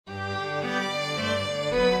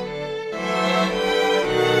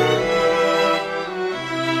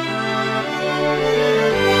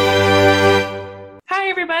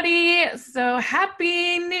So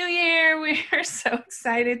happy New Year. We are so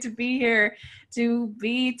excited to be here to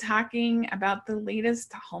be talking about the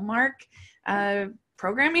latest Hallmark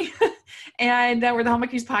programming. And we're the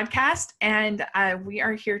Hallmarkies podcast. And we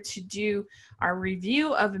are here to do our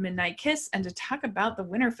review of A Midnight Kiss and to talk about the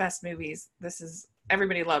Winterfest movies.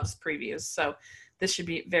 Everybody loves previews. So this should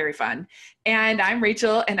be very fun. And I'm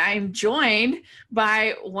Rachel, and I'm joined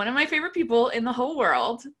by one of my favorite people in the whole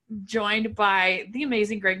world, joined by the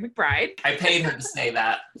amazing Greg McBride. I paid her to say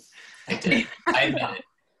that. I did. I admit it.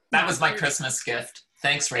 That was my Christmas gift.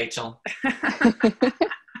 Thanks, Rachel.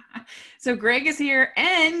 So Greg is here,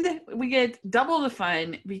 and we get double the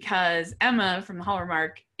fun because Emma from the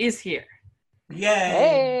Hallmark is here. Yay!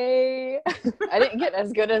 Hey! I didn't get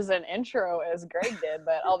as good as an intro as Greg did,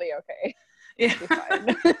 but I'll be okay. Yeah.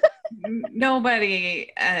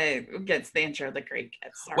 Nobody gets the intro that Greg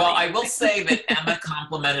gets. Sorry. Well, I will say that Emma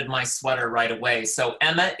complimented my sweater right away. So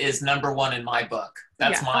Emma is number one in my book.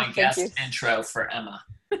 That's my guest intro for Emma.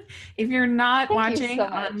 If you're not watching so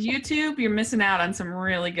on YouTube, you're missing out on some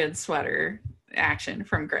really good sweater action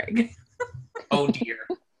from Greg. Oh dear.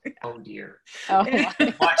 Oh dear. Oh,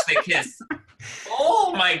 Watch the kiss.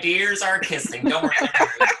 Oh, my dears are kissing. Don't worry.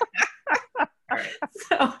 All right.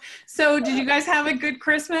 So did you guys have a good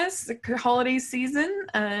Christmas, the holiday season?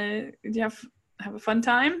 Did you have a fun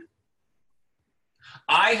time?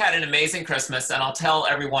 I had an amazing Christmas, and I'll tell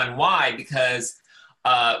everyone why, because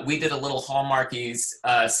we did a little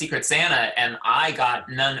Hallmarkies Secret Santa, and I got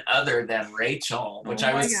none other than Rachel, which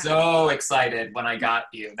I was so excited when I got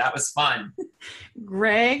you. That was fun.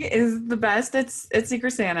 Greg is the best at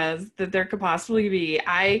Secret Santas that there could possibly be.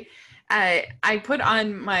 I put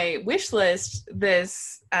on my wish list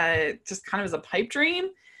this, just kind of as a pipe dream,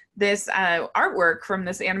 this artwork from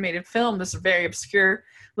this animated film, this very obscure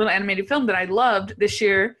little animated film that I loved this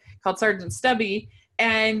year called Sergeant Stubby.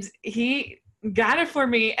 And he got it for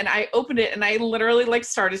me, and I opened it, and I literally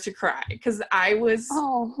started to cry because I was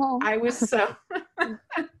so,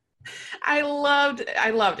 I loved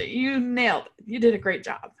it. You nailed it. You did a great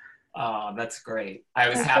job. Oh, that's great. I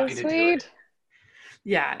was happy to do it.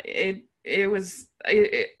 Yeah, it was.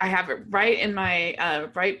 I have it right in my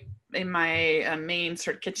main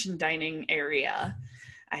sort of kitchen dining area.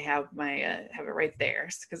 I have have it right there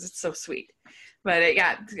because it's so sweet. But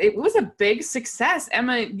it was a big success.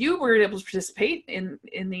 Emma, you were able to participate in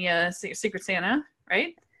the Secret Santa,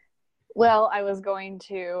 right? Well, I was going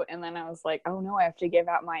to, and then I was like, oh no, I have to give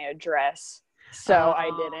out my address. So I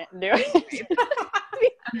didn't do it.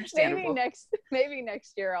 Understandable. Maybe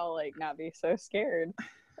next year I'll not be so scared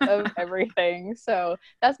of everything. So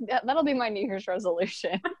that'll be my New Year's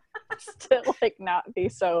resolution. To not be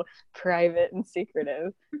so private and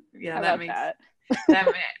secretive. Yeah, that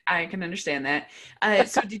I can understand that.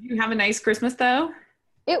 So did you have a nice Christmas though?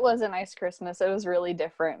 It was a nice Christmas. It was really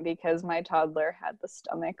different because my toddler had the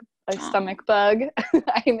stomach bug.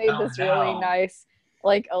 I made this really nice,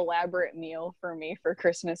 elaborate meal for me for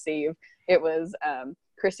Christmas Eve. It was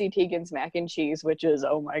Chrissy Teigen's mac and cheese, which is,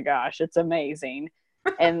 oh my gosh, it's amazing.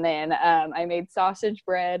 And then I made sausage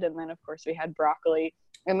bread, and then of course we had broccoli.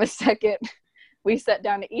 And the second we sat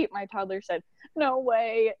down to eat, my toddler said, no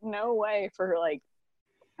way, for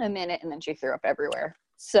a minute, and then she threw up everywhere.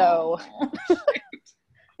 So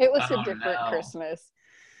it was a different Christmas.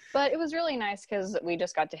 But it was really nice because we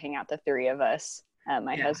just got to hang out, the three of us,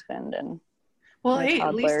 my husband and my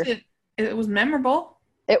toddler. At least it was memorable.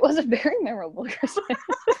 It was a very memorable Christmas.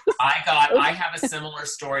 I have a similar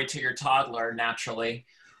story to your toddler, naturally.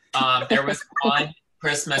 There was one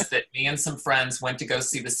Christmas that me and some friends went to go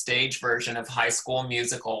see the stage version of High School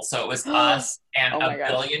Musical. So it was us and a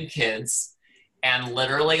billion kids. And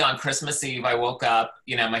literally on Christmas Eve, I woke up,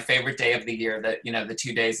 my favorite day of the year, the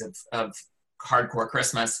 2 days of hardcore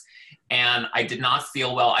Christmas. And I did not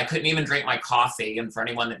feel well. I couldn't even drink my coffee. And for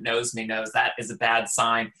anyone that knows me knows that is a bad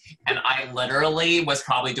sign. And I literally was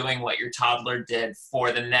probably doing what your toddler did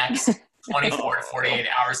for the next 24 to 48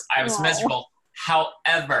 hours. I was miserable.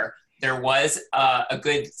 However, there was a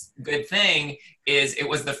good thing is it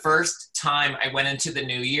was the first time I went into the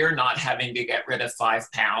new year not having to get rid of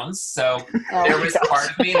 5 pounds. So there was part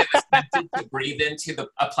of me that was tempted to breathe into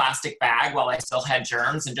a plastic bag while I still had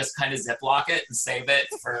germs and just kind of Ziploc it and save it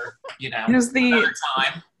for, another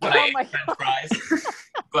time when I ate French fries.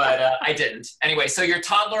 But I didn't. Anyway, so your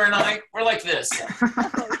toddler and I, we're like this.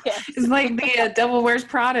 It's like the Devil Wears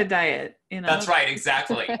Prada diet. That's right,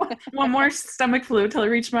 exactly. One more stomach flu till I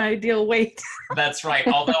reach my ideal weight. That's right.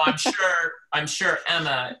 Although I'm sure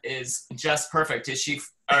Emma is just perfect. Is she,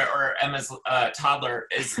 or Emma's toddler,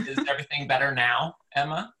 is everything better now,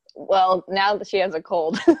 Emma? Well, now that she has a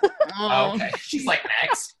cold. Oh, okay. She's like,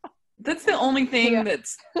 next. That's the only thing Yeah.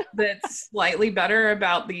 that's slightly better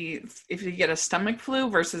about if you get a stomach flu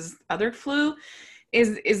versus other flu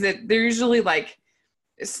is that they're usually like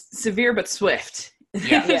severe but swift.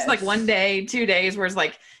 Yeah. There's like Yes. 1 day, 2 days, whereas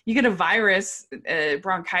like you get a virus,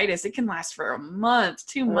 bronchitis, it can last for a month,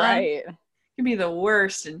 2 months. Right. It can be the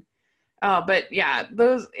worst. And but yeah,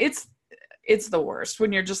 it's the worst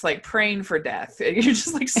when you're just like praying for death. You're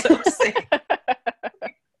just like so sick.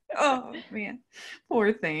 Oh man,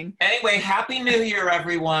 poor thing. Anyway, Happy New Year,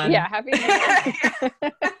 everyone. Yeah, happy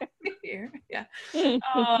New Year. Yeah.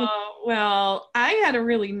 Well, I had a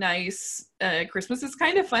really nice Christmas. It's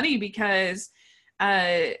kind of funny because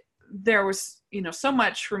there was, so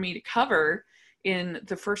much for me to cover in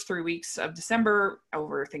the first 3 weeks of December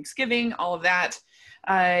over Thanksgiving, all of that.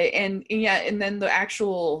 And then the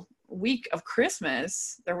actual week of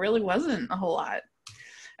Christmas, there really wasn't a whole lot.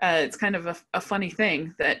 It's kind of a funny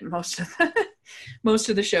thing that most of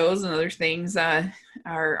the shows and other things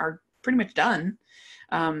are pretty much done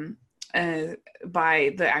by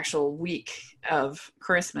the actual week of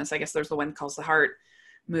Christmas. I guess there's the one called The Heart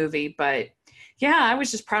movie, but yeah, I was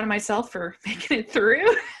just proud of myself for making it through.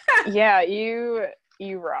 Yeah, you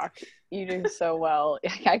rock. You do so well.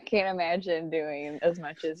 I can't imagine doing as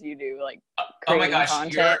much as you do. Like, oh my gosh,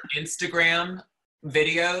 content. your Instagram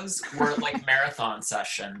videos were like marathon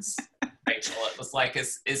sessions, Rachel. It was like,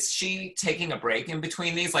 is she taking a break in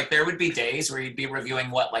between these? Like, there would be days where you'd be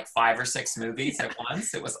reviewing what, like 5 or 6 movies at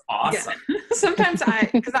once. It was awesome. Yeah. Sometimes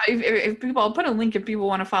if people, I'll put a link if people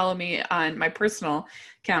want to follow me on my personal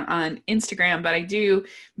account on Instagram, but I do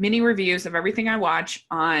mini reviews of everything I watch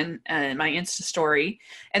on my Insta story.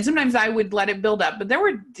 And sometimes I would let it build up, but there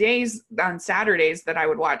were days on Saturdays that I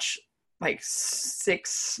would watch like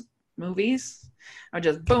 6 movies. I would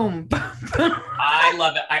just boom, boom, boom. I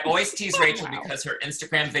love it. I always tease Rachel Wow. because her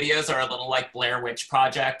Instagram videos are a little like Blair Witch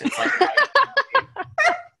Project. It's like,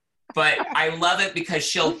 but I love it because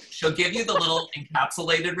she'll give you the little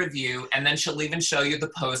encapsulated review, and then she'll even show you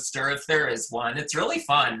the poster if there is one. It's really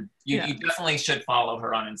fun. You definitely should follow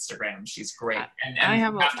her on Instagram. She's great. And I you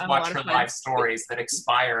have have to a watch lot her of fun. live stories that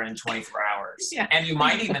expire in 24 hours. Yeah. And you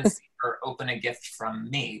might even see her open a gift from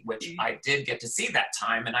me, which I did get to see that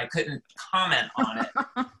time, and I couldn't comment on it.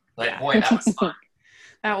 But Yeah. boy, that was fun.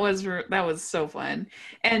 That was so fun.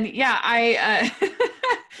 And yeah,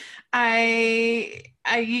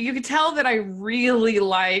 you could tell that I really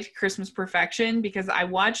liked Christmas Perfection because I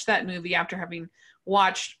watched that movie after having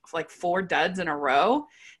watched like 4 duds in a row.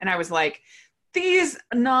 And I was like, these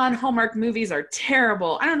non-Hallmark movies are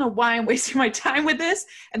terrible. I don't know why I'm wasting my time with this.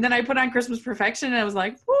 And then I put on Christmas Perfection and I was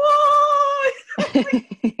like, whoa!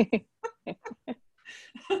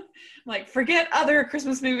 Like, forget other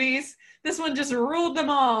Christmas movies. This one just ruled them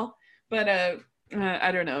all. But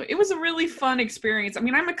I don't know. It was a really fun experience. I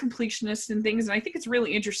mean, I'm a completionist in things, and I think it's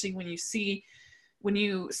really interesting when you see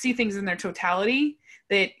things in their totality,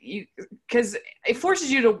 that because it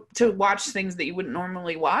forces you to watch things that you wouldn't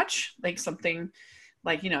normally watch, like something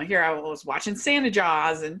like, here I was watching Santa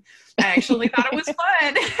Jaws, and I actually thought it was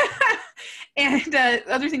fun, and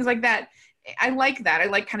other things like that. I like that. I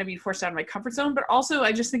like kind of being forced out of my comfort zone, but also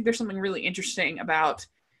I just think there's something really interesting about,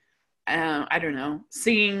 I don't know,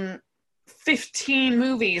 seeing 15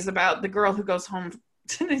 movies about the girl who goes home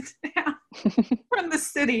to the town from the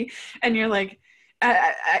city, and you're like,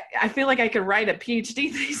 I feel like I could write a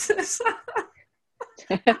PhD thesis.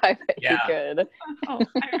 I bet Yeah. you could.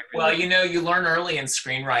 Well, you learn early in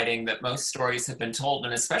screenwriting that most stories have been told,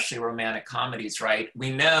 and especially romantic comedies, right?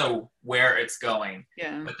 We know where it's going.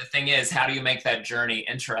 Yeah. But the thing is, how do you make that journey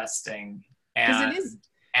interesting? Because And it is.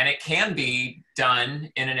 and it can be done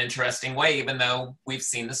in an interesting way, even though we've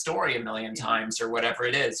seen the story a million times or whatever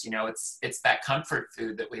it is. It's that comfort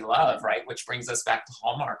food that we love, right? Which brings us back to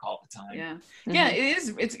Hallmark all the time. Yeah. Mm-hmm. Yeah, it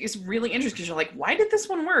is. It's really interesting because you're like, why did this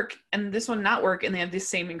one work and this one not work? And they have the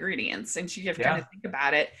same ingredients. And so you have to kind of think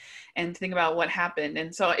about it and think about what happened.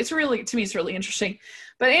 And so to me, it's really interesting.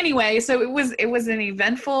 But anyway, so it was an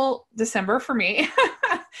eventful December for me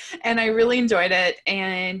and I really enjoyed it.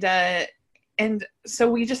 And so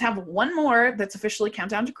we just have one more that's officially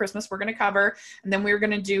Countdown to Christmas we're going to cover. And then we're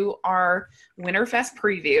going to do our Winterfest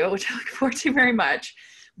preview, which I look forward to very much.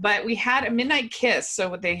 But we had a Midnight Kiss.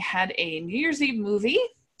 So they had a New Year's Eve movie,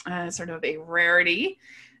 sort of a rarity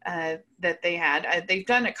that they had. They've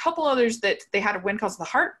done a couple others that they had one called The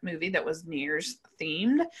Heart movie that was New Year's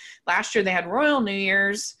themed. Last year they had Royal New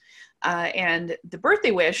Year's. And The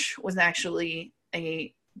Birthday Wish was actually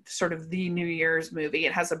a sort of the New Year's movie.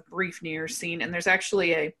 It has a brief New Year's scene, and there's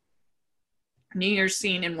actually New Year's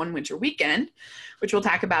scene in One Winter Weekend, which we'll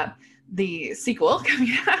talk about the sequel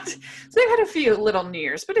coming out. So they've had a few little New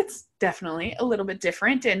Year's, but it's definitely a little bit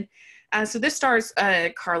different. And so this stars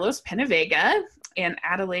Carlos Penavega and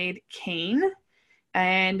Adelaide Kane.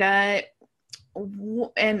 And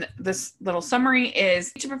this little summary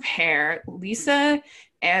is to prepare Lisa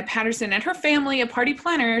Patterson and her family of party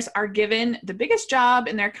planners are given the biggest job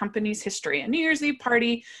in their company's history, a New Year's Eve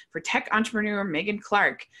party for tech entrepreneur Megan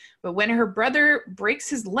Clark. But when her brother breaks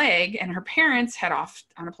his leg and her parents head off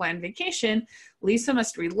on a planned vacation, Lisa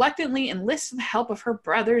must reluctantly enlist the help of her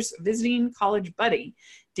brother's visiting college buddy,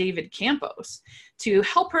 David Campos, to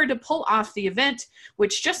help her to pull off the event,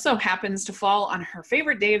 which just so happens to fall on her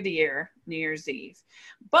favorite day of the year, New Year's Eve.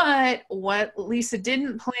 But what Lisa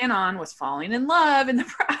didn't plan on was falling in love in the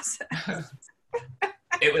process.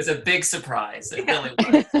 It was a big surprise. It really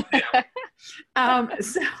was.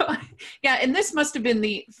 Yeah. And this must have been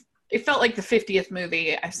it felt like the 50th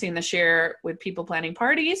movie I've seen this year with people planning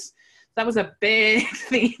parties. That was a big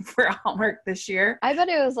theme for Hallmark this year. I bet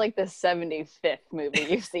it was like the 75th movie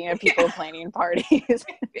you've seen of people planning parties.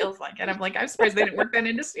 It feels like it. I'm like, I'm surprised they didn't work that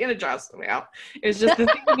into Santa Jaws somehow. It was just the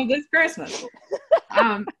theme of this Christmas.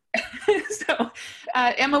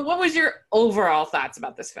 Emma, what was your overall thoughts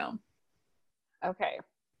about this film? Okay.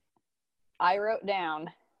 I wrote down,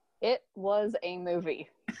 it was a movie.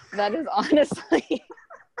 That is honestly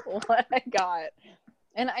what I got.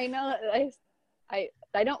 And I know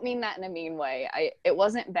I don't mean that in a mean way. It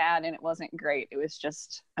wasn't bad and it wasn't great. It was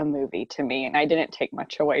just a movie to me, and I didn't take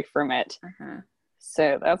much away from it. Uh-huh.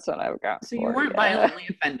 So that's what I've got. So you weren't violently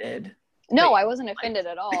offended? No, I wasn't offended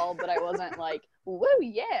at all, but I wasn't like, whoa,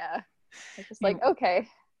 yeah. I was just like, okay.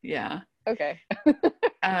 Yeah. Okay.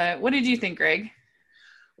 What did you think, Greg?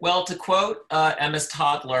 Well, to quote Emma's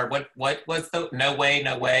toddler, what was the no way,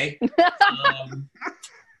 no way?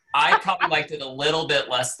 I probably liked it a little bit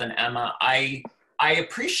less than Emma. I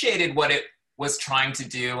appreciated what it was trying to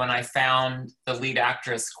do, and I found the lead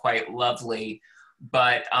actress quite lovely.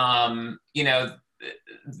 But,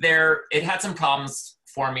 it had some problems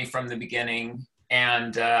for me from the beginning,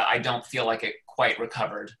 and I don't feel like it quite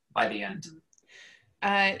recovered by the end.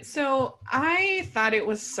 So I thought it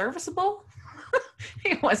was serviceable.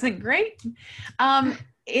 It wasn't great. I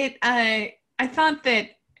thought that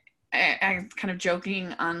I'm kind of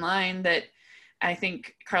joking online that I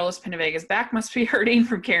think Carlos Penavega's back must be hurting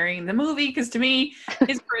from carrying the movie, because to me,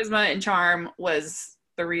 his charisma and charm was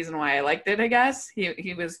the reason why I liked it, I guess.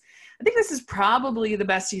 He was, I think this is probably the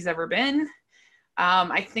best he's ever been.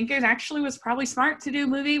 I think it actually was probably smart to do a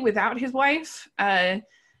movie without his wife. As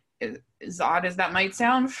odd as that might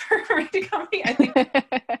sound for Randy Comey, I think,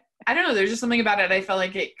 I don't know, there's just something about it. I felt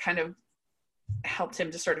like it kind of helped him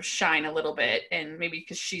to sort of shine a little bit, and maybe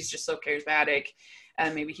because she's just so charismatic,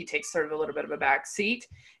 maybe he takes sort of a little bit of a back seat.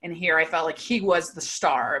 And here I felt like he was the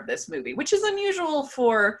star of this movie, which is unusual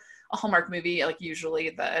for a Hallmark movie. Like usually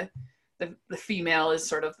the female is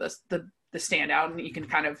sort of the standout, and you can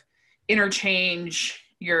kind of interchange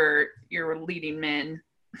your leading men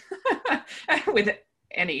with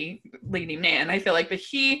any leading man, I feel like. But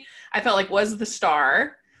I felt like was the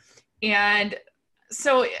star. And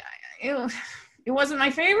so it wasn't my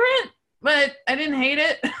favorite, but I didn't hate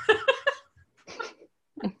it.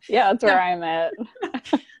 Yeah, that's where I'm at.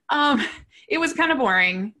 It was kind of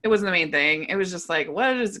boring. It wasn't the main thing. It was just like,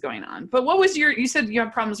 what is going on? But what was you said you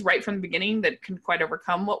had problems right from the beginning that couldn't quite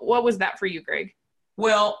overcome. What was that for you, Greg?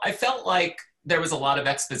 Well, I felt like there was a lot of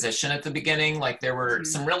exposition at the beginning. Like there were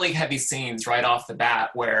some really heavy scenes right off the bat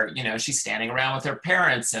where, she's standing around with her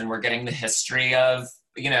parents and we're getting the history of,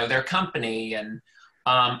 their company. And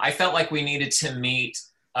I felt like we needed to meet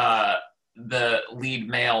the lead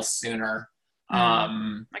male sooner. I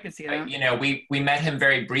can see that. We met him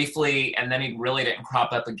very briefly, and then he really didn't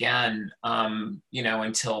crop up again,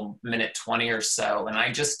 until minute 20 or so. And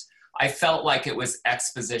I felt like it was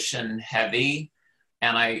exposition heavy,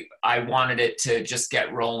 and I wanted it to just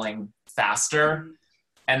get rolling faster.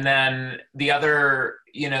 And then the other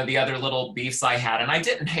little beefs I had, and I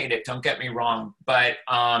didn't hate it, don't get me wrong, but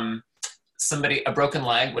a broken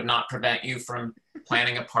leg would not prevent you from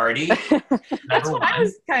planning a party. That's what I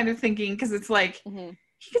was kind of thinking, because it's like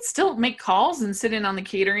he could still make calls and sit in on the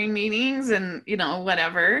catering meetings and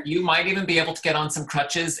whatever. You might even be able to get on some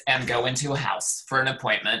crutches and go into a house for an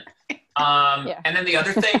appointment. And then the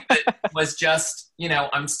other thing that was just,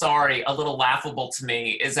 I'm sorry, a little laughable to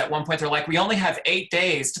me is at one point they're like, we only have 8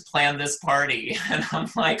 days to plan this party. And I'm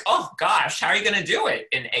like, oh gosh, how are you going to do it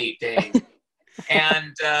in 8 days?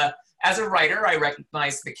 And as a writer, I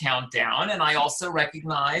recognize the countdown, and I also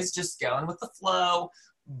recognize just going with the flow.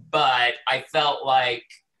 But I felt like,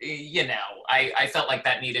 I felt like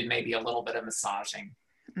that needed maybe a little bit of massaging.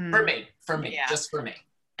 For me, Yeah. just for me.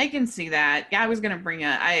 I can see that. Yeah, I was gonna bring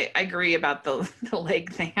I agree about the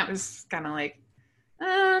leg thing. I was kind of like,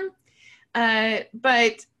 yeah. The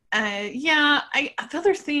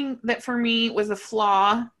other thing that for me was a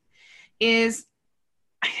flaw is,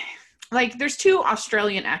 like, there's two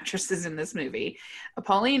Australian actresses in this movie,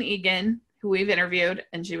 Pauline Egan, who we've interviewed,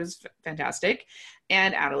 and she was fantastic,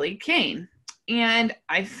 and Adelaide Kane. And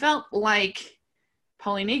I felt like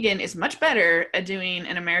Pauline Egan is much better at doing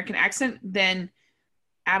an American accent than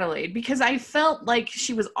Adelaide, because I felt like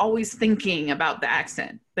she was always thinking about the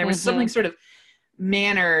accent. There was something sort of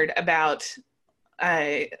mannered about,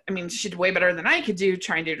 I mean, she did way better than I could do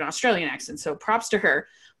trying to do an Australian accent, so props to her.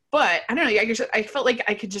 But I don't know, I felt like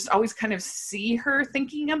I could just always kind of see her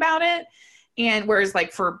thinking about it. And whereas,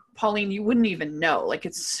 like, for Pauline, you wouldn't even know. Like,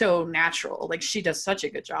 it's so natural. Like, she does such a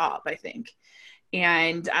good job, I think.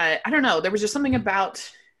 And I don't know, there was just something about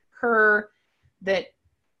her that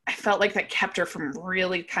I felt like that kept her from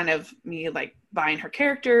really kind of me, like, buying her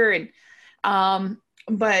character. And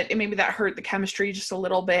but maybe that hurt the chemistry just a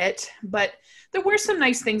little bit. But there were some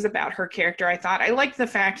nice things about her character, I thought. I liked the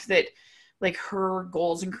fact that, like, her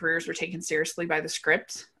goals and careers were taken seriously by the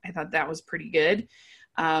script. I thought that was pretty good.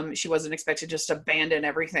 She wasn't expected to just abandon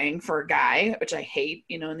everything for a guy, which I hate,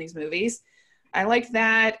 in these movies. I like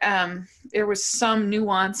that. There was some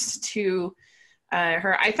nuance to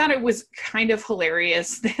her. I thought it was kind of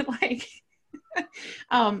hilarious that, like,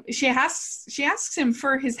 she asks him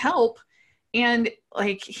for his help, and,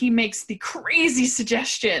 like, he makes the crazy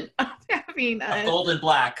suggestion of having a golden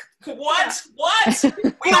black. What?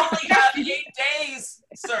 We only have 8 days,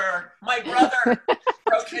 sir. My brother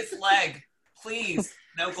broke his leg. Please,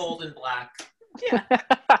 no golden black. Yeah.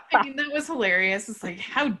 I mean, that was hilarious. It's like,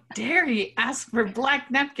 how dare he ask for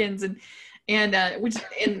black napkins, and then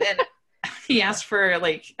he asked for,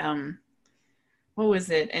 like, what was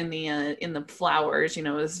it in the flowers? It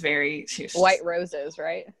was very white roses,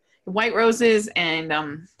 right? White roses and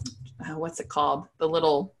what's it called? The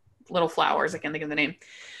little flowers. I can't think of the name.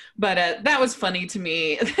 But that was funny to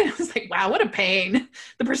me. It was like, wow, what a pain.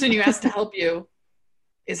 The person you asked to help you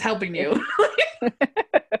is helping you. How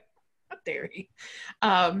dare he?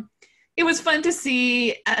 It was fun to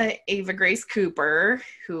see Ava Grace Cooper,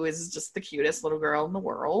 who is just the cutest little girl in the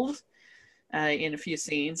world, in a few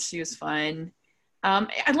scenes. She was fun.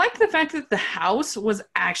 I liked the fact that the house was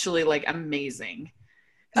actually, like, amazing.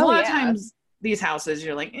 A lot of times these houses,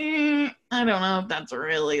 you're like, I don't know if that's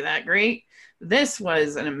really that great. This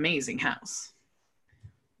was an amazing house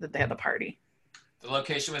that they had the party. The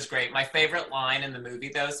location was great. My favorite line in the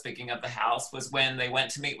movie, though, speaking of the house, was when they went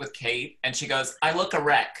to meet with Kate, and she goes, "I look a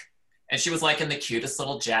wreck." And she was, like, in the cutest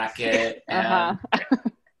little jacket. And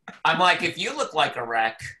I'm like, if you look like a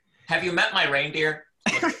wreck, have you met my reindeer?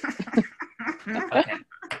 Okay.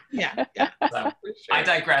 Yeah. So, sure. I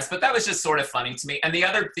digress, but that was just sort of funny to me. And the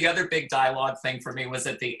other big dialogue thing for me was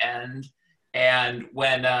at the end, and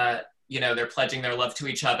when they're pledging their love to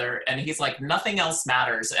each other, and he's like, nothing else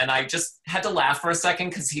matters. And I just had to laugh for a second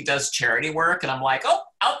because he does charity work, and I'm like, oh,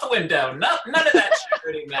 out the window. None of that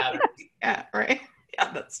charity matters. Yeah, right.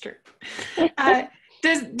 Yeah, that's true.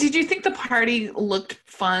 Did you think the party looked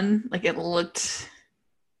fun? Like, it looked,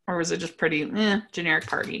 or was it just pretty generic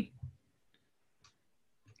party?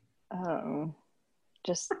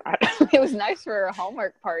 It was nice for a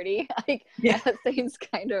Hallmark party. Like, that seems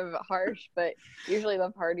kind of harsh, but usually the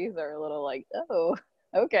parties are a little like, oh,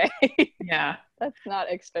 okay. Yeah. That's not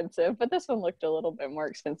expensive, but this one looked a little bit more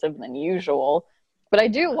expensive than usual. But I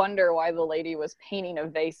do wonder why the lady was painting a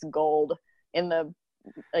vase gold in the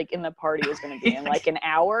party was going to be in like an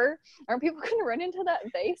hour. Aren't people going to run into that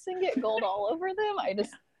vase and get gold all over them?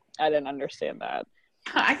 I didn't understand that.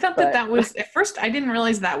 I thought that was, at first I didn't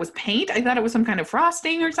realize that was paint. I thought it was some kind of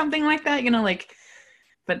frosting or something like that,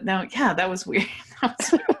 but no, yeah, that was weird.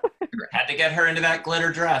 Had to get her into that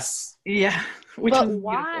glitter dress. Yeah. But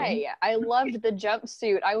why? Beautiful. I loved the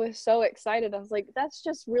jumpsuit. I was so excited. I was like, that's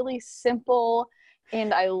just really simple.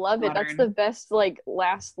 And I love it. That's the best,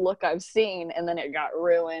 last look I've seen. And then it got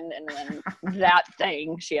ruined. And then that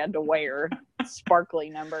thing she had to wear, sparkly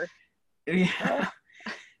number. Yeah.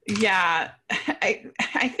 Yeah.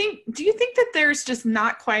 I think, do you think that there's just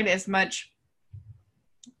not quite as much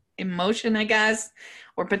emotion, I guess,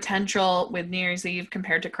 or potential with New Year's Eve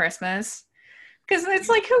compared to Christmas? Because it's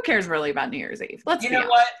like, who cares really about New Year's Eve? Let's be honest.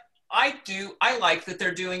 What? I do. I like that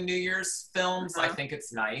they're doing New Year's films. I think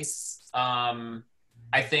it's nice.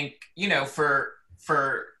 I think, for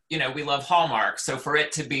we love Hallmark. So for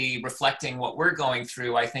it to be reflecting what we're going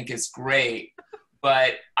through, I think is great.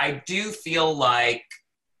 But I do feel like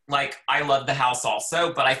like I love the house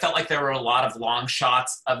also, but I felt like there were a lot of long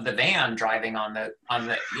shots of the van driving on the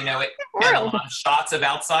you know, it and a lot of shots of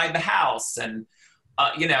outside the house, and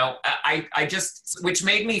you know, I just, which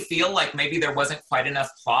made me feel like maybe there wasn't quite enough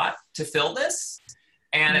plot to fill this,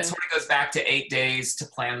 and it sort of goes back to 8 days to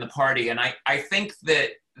plan the party, and I think that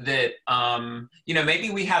you know, maybe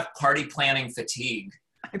we have party planning fatigue.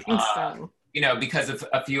 I think so. You know, because of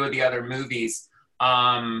a few of the other movies.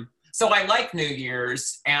 So I like New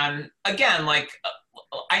Year's, and again, like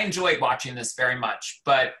I enjoyed watching this very much,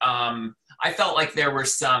 but I felt like there were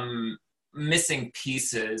some missing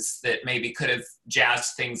pieces that maybe could have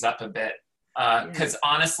jazzed things up a bit. Because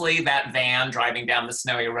honestly, that van driving down the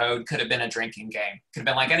snowy road could have been a drinking game. Could have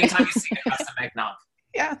been like, anytime you see it, have some eggnog.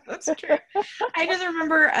 Yeah, that's true. I just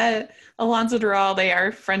remember Alonso Duralde,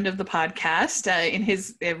 our friend of the podcast, in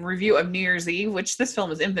his review of New Year's Eve, which this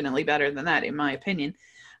film is infinitely better than that, in my opinion.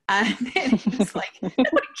 And he's like,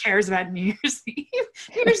 nobody cares about New Year's Eve.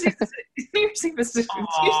 New Year's Eve is just an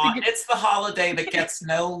excuse to get... It's the holiday that gets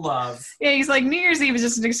no love. Yeah, he's like, New Year's Eve is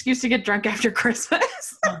just an excuse to get drunk after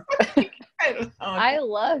Christmas. I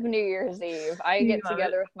love New Year's Eve. I get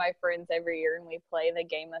together with my friends every year and we play the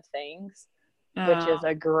Game of Things, which is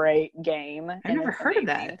a great game. I've never heard of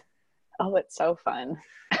that. Oh, it's so fun.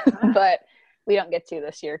 But we don't get to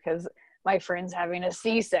this year because my friend's having a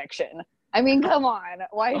C-section. I mean, come on.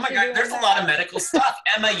 Why? Oh my God, there's a lot of medical stuff.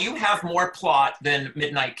 Emma, you have more plot than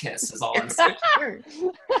Midnight Kiss, is all I'm saying. Sure.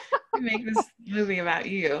 We make this movie about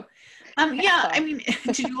you. Yeah, I mean,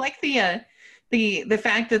 did you like the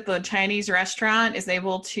fact that the Chinese restaurant is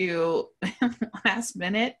able to last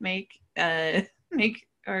minute make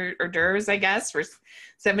hors d'oeuvres, I guess, for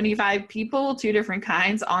 75 people, 2 different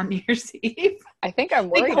kinds on New Year's Eve? I think I'm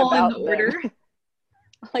worried about the order.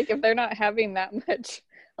 Like, if they're not having that much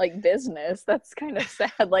like business, that's kind of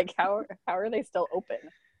sad. Like, how are they still open?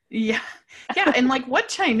 Yeah, and like, what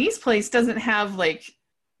Chinese place doesn't have like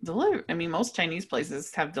delivery? I mean, most Chinese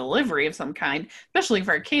places have delivery of some kind, especially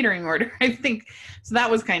for a catering order, I think. So that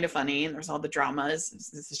was kind of funny, and there's all the dramas.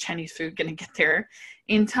 Is the Chinese food going to get there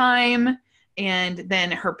in time? And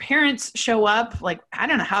then her parents show up. Like, I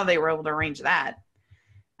don't know how they were able to arrange that,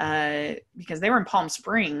 because they were in Palm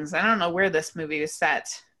Springs. I don't know where this movie was set.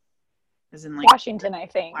 It was in like Washington, I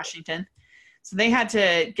think. Washington. So they had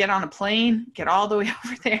to get on a plane, get all the way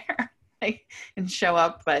over there, and show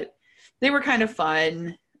up. But they were kind of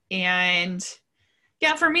fun. And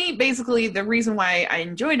yeah, for me, basically, the reason why I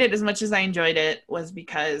enjoyed it as much as I enjoyed it was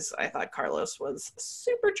because I thought Carlos was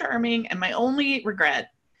super charming. And my only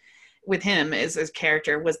regret with him as his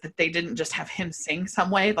character was that they didn't just have him sing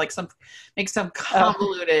some way, like make some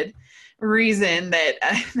convoluted reason that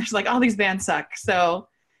there's like, all these bands suck. So,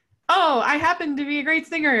 I happen to be a great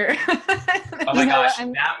singer. Oh my gosh,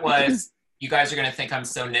 that was, you guys are going to think I'm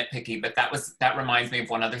so nitpicky, but that reminds me of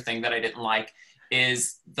one other thing that I didn't like,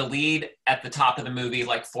 is the lead at the top of the movie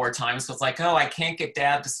like 4 times was like, I can't get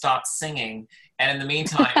Dad to stop singing. And in the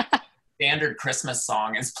meantime, standard Christmas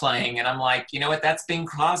song is playing. And I'm like, you know what? That's Bing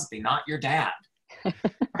Crosby, not your dad.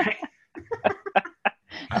 Right.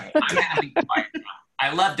 I'm going to be quiet now.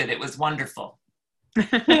 I loved it. It was wonderful.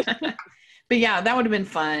 But yeah, that would have been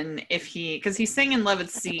fun if because he's singing Love at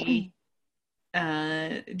Sea.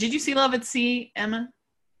 Did you see Love at Sea, Emma?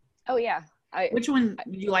 Oh, yeah. Which one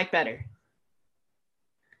do you like better?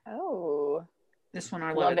 Oh. This one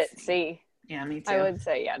or Love at Sea? Yeah, me too. I would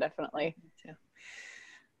say, yeah, definitely. Me too.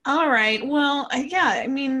 All right. Well, yeah, I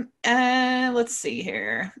mean, let's see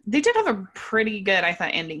here. They did have a pretty good, I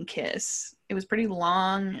thought, ending kiss. It was pretty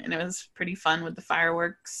long, and it was pretty fun with the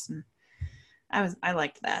fireworks. And I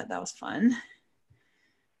liked that. That was fun.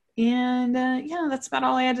 And yeah, that's about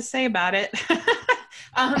all I had to say about it.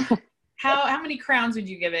 How many crowns would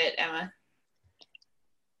you give it, Emma?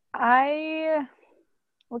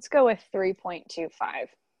 Let's go with 3.25.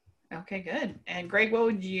 Okay, good. And Greg, what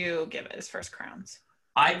would you give it as first crowns?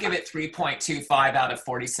 I'd give it 3.25 out of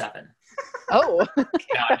 47. Oh. No,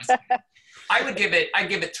 I'd give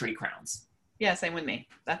it 3 crowns. Yeah, same with me.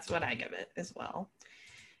 That's what I give it as well.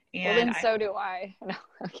 And well, then so do I. No,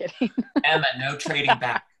 I'm kidding. Emma, no trading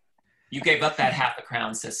back. You gave up that half a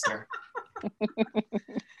crown, sister.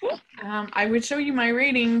 I would show you my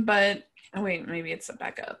rating, but wait, maybe it's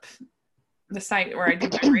back up. The site where I do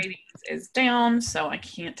my ratings is down, so I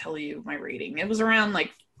can't tell you my rating. It was around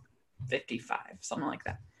like 55, something like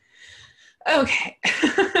that. Okay.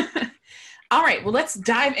 All right, well, let's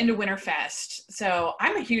dive into Winterfest. So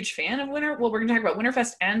I'm a huge fan of We're going to talk about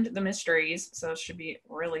Winterfest and the mysteries, so it should be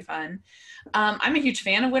really fun. I'm a huge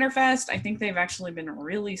fan of Winterfest. I think they've actually been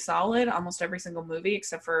really solid, almost every single movie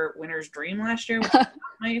except for Winter's Dream last year, which is not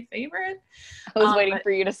my favorite. I was waiting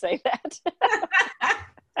for you to say that.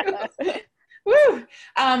 Woo!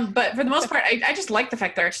 But for the most part, I just like the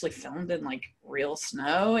fact they're actually filmed in like real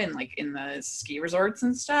snow and like in the ski resorts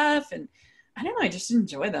and stuff. And I don't know, I just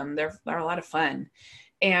enjoy them. They're a lot of fun.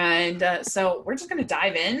 And so we're just going to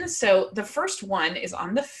dive in. So the first one is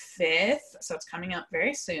on the 5th. So it's coming up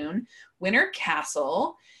very soon. Winter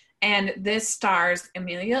Castle. And this stars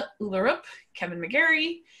Amelia Ullerup, Kevin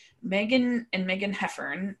McGarry, Megan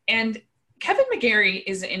Heffern. And Kevin McGarry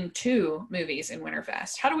is in 2 movies in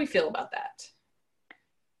Winterfest. How do we feel about that?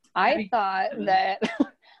 I thought that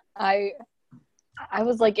I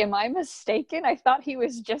was like, am I mistaken? I thought he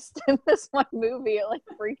was just in this one movie. It like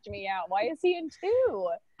freaked me out. Why is he in 2?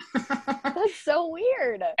 That's so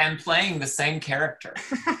weird. And playing the same character.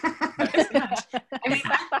 I mean,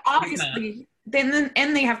 obviously,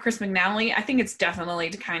 and they have Chris McNally. I think it's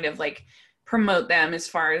definitely to kind of like promote them as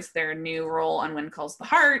far as their new role on When Calls the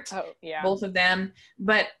Heart. Oh, yeah. Both of them.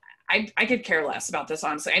 But I could care less about this,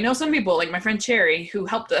 honestly. I know some people, like my friend Cherry, who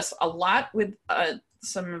helped us a lot with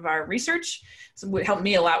some of our research, helped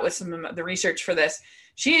me a lot with some of the research for this.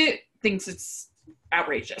 She thinks it's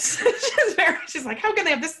outrageous. She's like, how can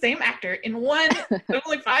they have the same actor in one, there's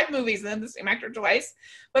only 5 movies and then the same actor twice?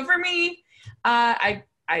 But for me,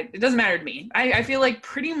 it doesn't matter to me. I feel like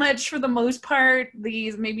pretty much for the most part,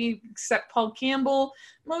 these, maybe except Paul Campbell,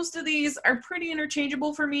 most of these are pretty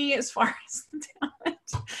interchangeable for me as far as the talent.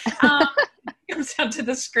 It comes down to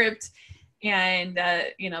the script and,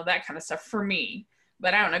 that kind of stuff for me.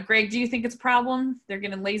 But I don't know. Greg, do you think it's a problem? They're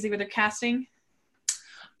getting lazy with their casting?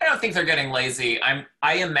 I don't think they're getting lazy.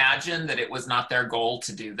 I imagine that it was not their goal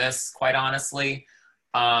to do this, quite honestly,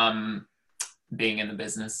 being in the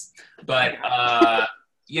business. But,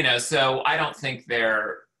 so I don't think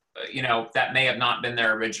they're, that may have not been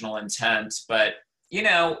their original intent. But,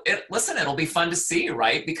 it'll be fun to see,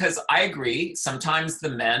 right? Because I agree, sometimes the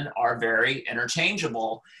men are very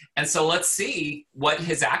interchangeable. And so let's see what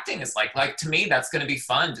his acting is like. Like, to me, that's going to be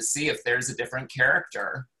fun to see if there's a different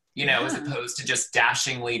character, as opposed to just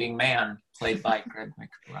dashing leading man played by Greg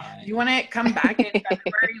McBride. You want to come back in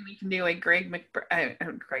February and we can do a Greg,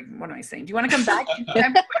 what am I saying? Do you want to come back in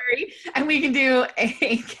February and we can do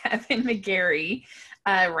a Kevin McGarry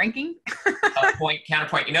ranking?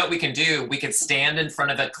 Counterpoint. You know what we can do? We could stand in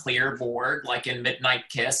front of a clear board, like in Midnight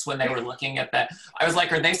Kiss when they were looking at that. I was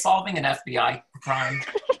like, are they solving an FBI crime?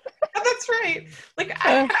 That's right. Like,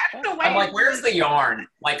 I don't know why. I'm like, where's the yarn?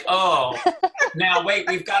 Like, oh, now wait,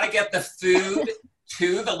 we've got to get the food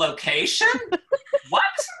to the location? What?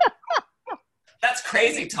 That's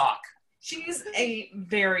crazy talk. She's a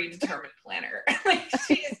very determined planner. Like,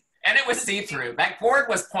 she's. And it was see-through. That board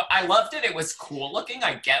was, I loved it. It was cool looking.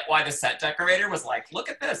 I get why the set decorator was like, look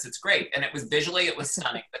at this, it's great. And it was visually, it was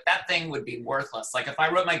stunning. But that thing would be worthless. Like if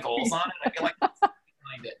I wrote my goals on it, I'd be like,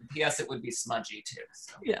 behind it. And P.S. it would be smudgy too.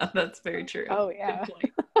 So. Yeah, that's very true. Oh, yeah.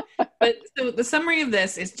 But so the summary of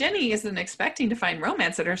this is Jenny isn't expecting to find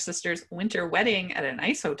romance at her sister's winter wedding at an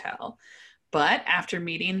ice hotel. But after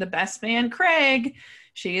meeting the best man, Craig,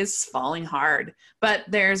 she is falling hard. But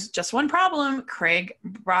there's just one problem. Craig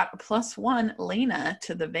brought +1 Lena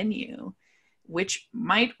to the venue, which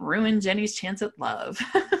might ruin Jenny's chance at love.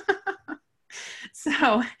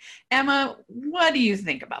 So, Emma, what do you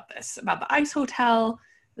think about this? About the ice hotel,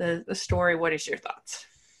 the story? What is your thoughts?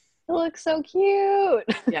 It looks so cute.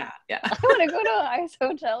 Yeah. I want to go to an ice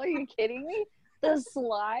hotel. Are you kidding me? The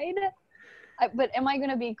slide? But am I going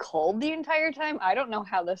to be cold the entire time? I don't know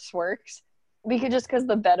how this works. Because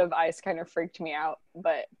the bed of ice kind of freaked me out.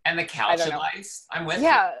 But and the couch of ice. I'm with you.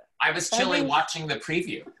 I was chilly watching the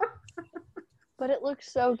preview. But it looked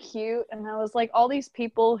so cute. And I was like, all these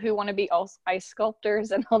people who want to be ice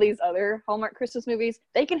sculptors and all these other Hallmark Christmas movies,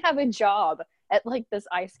 they can have a job at like this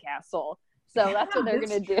ice castle. So that's what they're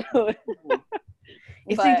going to do.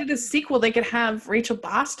 If they did a sequel, they could have Rachel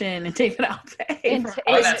Boston and David Alpay.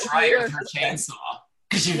 That's right, with her chainsaw.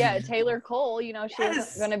 Yeah, Taylor Cole, she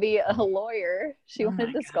wasn't going to be a lawyer. She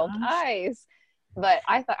wanted to sculpt eyes. But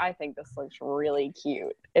I think this looks really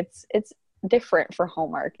cute. It's different for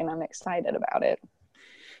Hallmark, and I'm excited about it.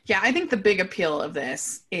 Yeah, I think the big appeal of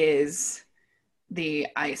this is the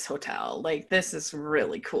Ice Hotel. Like, this is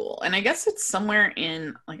really cool. And I guess it's somewhere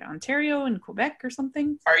in like Ontario and Quebec or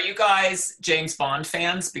something. Are you guys James Bond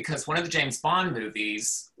fans? Because one of the James Bond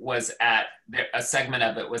movies was at, a segment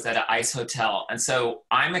of it was at an ice hotel. And so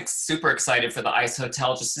I'm super excited for the Ice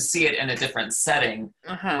Hotel just to see it in a different setting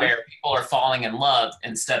where people are falling in love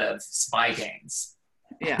instead of spy games.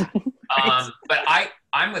 Yeah. But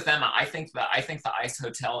I'm with Emma. I think the Ice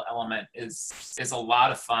Hotel element is a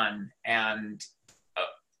lot of fun and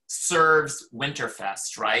serves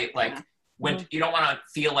Winterfest, right? Like, when you don't want to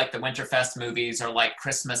feel like the Winterfest movies are like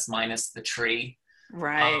Christmas minus the tree.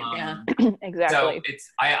 Right. Exactly. So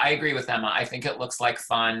I agree with Emma. I think it looks like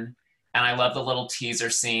fun, and I love the little teaser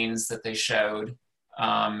scenes that they showed.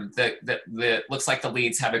 The looks like the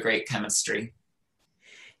leads have a great chemistry.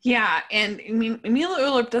 Yeah, and I mean, Emilia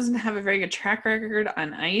Ulrich doesn't have a very good track record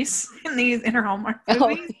on ice in her Hallmark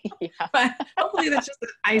movies. But hopefully that's just an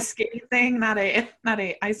ice skating thing, not a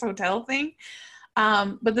ice hotel thing.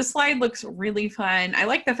 But the slide looks really fun. I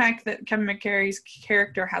like the fact that Kevin McCary's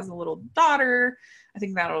character has a little daughter. I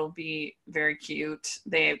think that'll be very cute.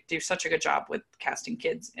 They do such a good job with casting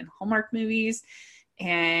kids in Hallmark movies.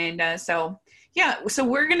 And so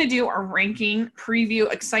we're going to do our ranking preview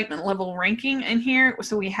excitement level ranking in here.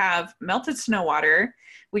 So we have Melted Snow Water.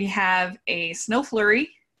 We have a Snow Flurry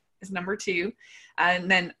is number 2. And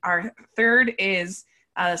then our third is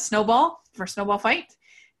Snowball for Snowball Fight.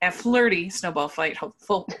 A flirty Snowball Fight,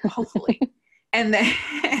 hopefully. And then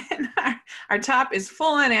our top is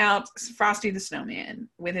full on out Frosty the Snowman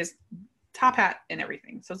with his top hat and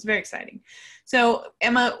everything. So it's very exciting. So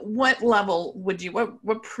Emma, what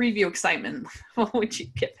preview excitement would you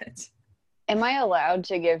give it? Am I allowed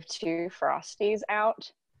to give 2 Frosties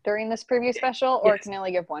out during this preview special, or can I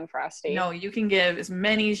only give 1 Frosty? No, you can give as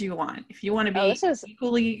many as you want. If you want to be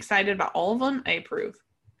equally excited about all of them, I approve.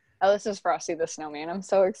 Oh, this is Frosty the Snowman. I'm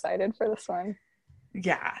so excited for this one.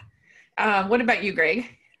 Yeah. What about you,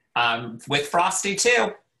 Greg? With Frosty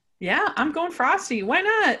too. Yeah, I'm going Frosty. Why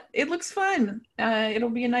not? It looks fun.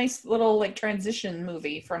 It'll be a nice little like transition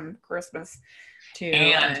movie from Christmas to.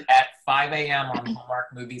 And at 5 a.m. on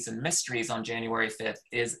Hallmark Movies and Mysteries on January 5th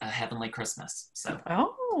is A Heavenly Christmas. So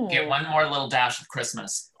get one more little dash of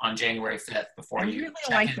Christmas on January 5th before you. I really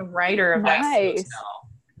like the writer of that. Nice.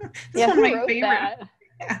 This is one of my favorite.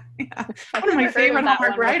 Yeah. One of my favorite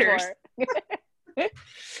Hallmark writers.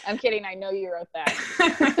 I'm kidding. I know you wrote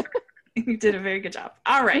that. You did a very good job.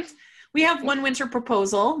 All right. We have One Winter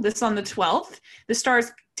Proposal. This on the 12th. This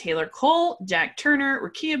stars Taylor Cole, Jack Turner,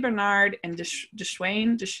 Rakia Bernard, and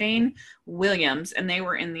Deshane Williams. And they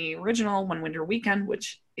were in the original One Winter Weekend,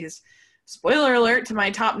 which is, spoiler alert, to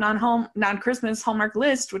my top non-Christmas Hallmark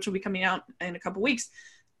list, which will be coming out in a couple weeks,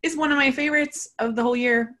 is one of my favorites of the whole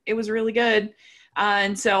year. It was really good.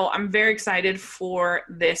 And so I'm very excited for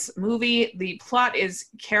this movie. The plot is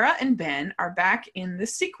Kara and Ben are back in the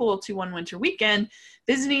sequel to One Winter Weekend,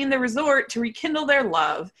 visiting the resort to rekindle their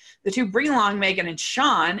love. The two bring along Megan and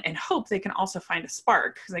Sean and hope they can also find a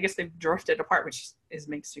spark, because I guess they've drifted apart, which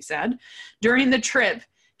makes me sad. During the trip,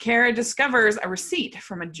 Kara discovers a receipt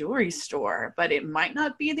from a jewelry store, but it might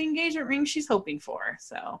not be the engagement ring she's hoping for.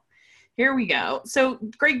 So here we go. So,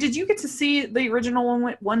 Greg, did you get to see the original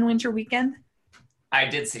One Winter Weekend? I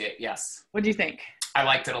did see it, yes. What do you think? I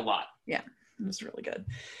liked it a lot. Yeah, it was really good.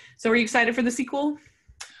 So are you excited for the sequel?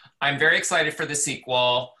 I'm very excited for the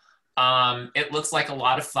sequel. It looks like a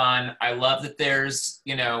lot of fun. I love that there's,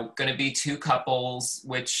 going to be 2 couples,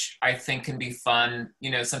 which I think can be fun.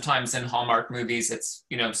 Sometimes in Hallmark movies, it's,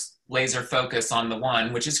 laser focus on the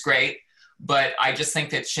one, which is great. But I just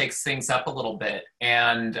think it shakes things up a little bit.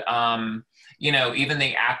 And, even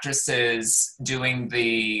the actresses doing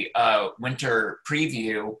the winter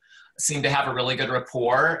preview seem to have a really good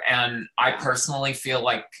rapport. And I personally feel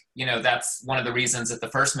like, that's one of the reasons that the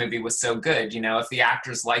first movie was so good. If the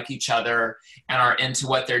actors like each other and are into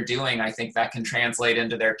what they're doing, I think that can translate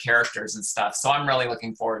into their characters and stuff. So I'm really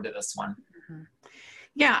looking forward to this one. Mm-hmm.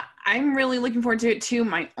 Yeah, I'm really looking forward to it too.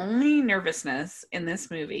 My only nervousness in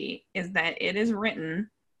this movie is that it is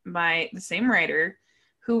written by the same writer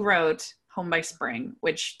who wrote Home by Spring,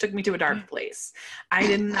 which took me to a dark place. I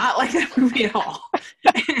did not like that movie at all.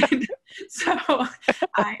 And so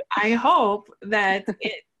I hope that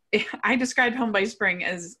I described Home by Spring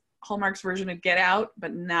as Hallmark's version of Get Out,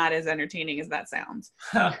 but not as entertaining as that sounds.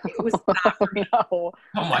 It was not for me. Oh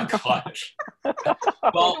my gosh.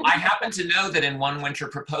 Well, I happen to know that in One Winter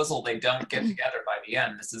Proposal, they don't get together by the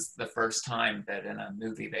end. This is the first time that in a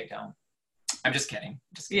movie they don't. I'm just kidding.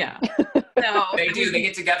 Yeah. No. They do. They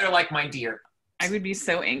get together like My Dear. I would be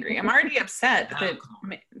so angry. I'm already upset that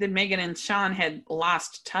come that Megan and Sean had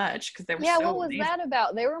lost touch because they were Yeah, so what was amazing. that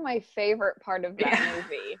about? They were my favorite part of that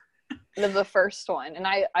movie. The first one. And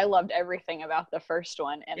I loved everything about the first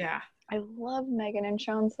one. And Yeah. I love Megan and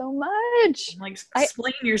Sean so much. Like,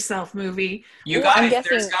 explain yourself, movie. You Well, I'm guys,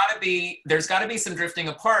 guessing- there's gotta be some drifting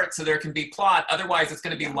apart so there can be plot. Otherwise, it's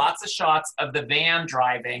gonna be lots of shots of the van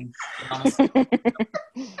driving.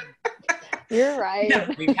 You're right.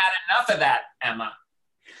 No. We've had enough of that, Emma.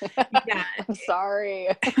 Yeah. I'm sorry.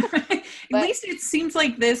 At least it seems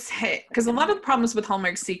like this hit, because a lot of the problems with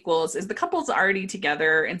Hallmark sequels is the couple's already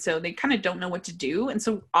together, and so they kind of don't know what to do. And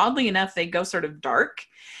so oddly enough, they go sort of dark.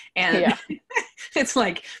 And it's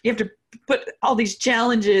like you have to put all these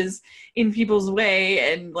challenges in people's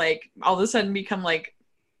way and like all of a sudden become like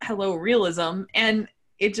hello realism, and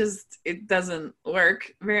it doesn't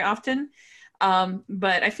work very often.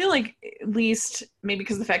 But I feel like at least maybe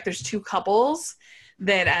because of the fact there's two couples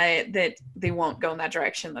that they won't go in that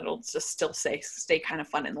direction, that'll just still stay kind of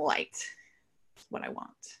fun and light. That's what I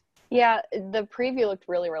want. Yeah, the preview looked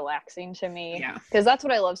really relaxing to me. Yeah. Because that's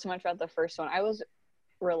what I love so much about the first one. I was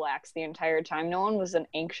relaxed the entire time. No one was an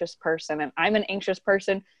anxious person, and I'm an anxious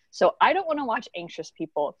person, so I don't want to watch anxious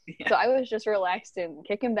people. Yeah. So I was just relaxed and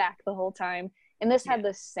kicking back the whole time. And this had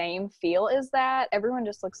the same feel as that. Everyone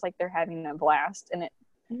just looks like they're having a blast, and it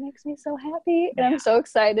makes me so happy. And I'm so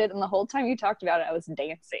excited. And the whole time you talked about it, I was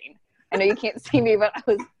dancing. I know you can't see me, but I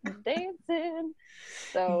was dancing.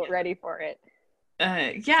 So ready for it.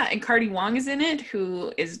 Yeah, and Cardi Wong is in it,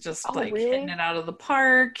 who is just really? hitting it out of the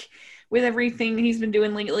park with everything he's been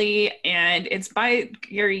doing lately. And it's by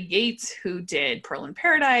Gary Yates, who did Pearl in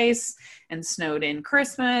Paradise and Snowed In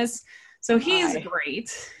Christmas. So he's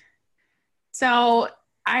great. So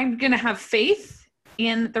I'm going to have faith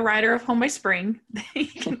in the writer of Home by Spring that he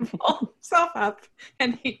can pull himself up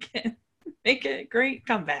and he can make a great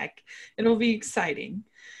comeback. It'll be exciting.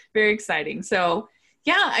 Very exciting. So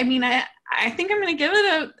yeah, I mean, I think I'm going to give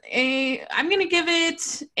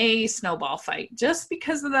it a snowball fight just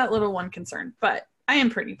because of that little one concern, but I am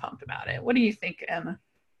pretty pumped about it. What do you think, Emma?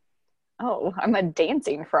 Oh, I'm a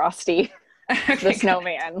dancing Frosty, the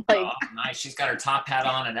snowman. Like, Oh, nice. She's got her top hat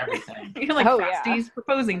on and everything. You're like Frosty's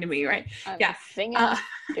proposing to me, right? I'm Yeah. singing,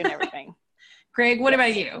 doing everything. Craig, what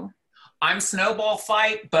about you? I'm snowball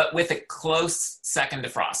fight, but with a close second to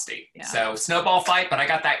Frosty. Yeah. So snowball fight, but I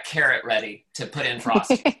got that carrot ready to put in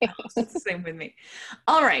Frosty. It's the same with me.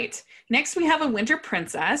 All right. Next, we have A Winter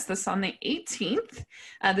Princess. This is on the 18th.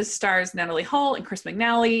 This stars Natalie Hull and Chris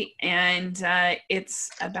McNally, and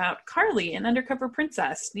it's about Carly, an undercover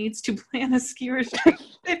princess, needs to plan a ski resort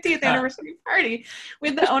 50th anniversary party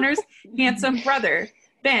with the owner's handsome brother,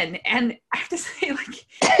 Ben. And I have to say, like,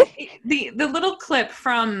 the little clip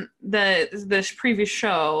from the previous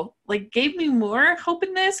show, like, gave me more hope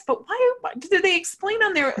in this. But why did they explain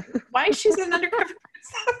on there why she's an undercover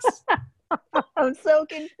princess? I'm so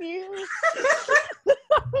confused.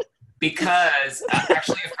 Because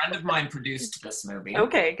actually a friend of mine produced this movie.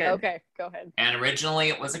 Okay, good. Okay, go ahead. And originally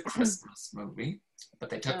it was a Christmas movie,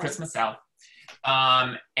 but they took Christmas out.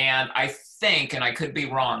 And I think, and I could be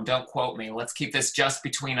wrong, don't quote me, let's keep this just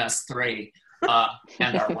between us three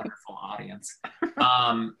and our wonderful audience,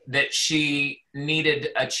 that she needed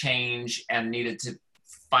a change and needed to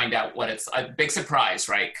find out what it's a big surprise,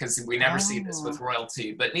 right? Because we never see this with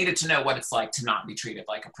royalty, but needed to know what it's like to not be treated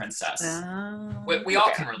like a princess. We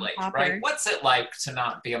all can relate, right? What's it like to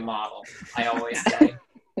not be a model? I always say.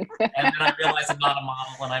 And then I realize I'm not a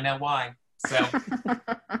model and I know why.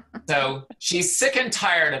 So she's sick and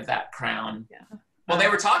tired of that crown. Yeah. Well, they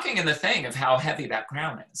were talking in the thing of how heavy that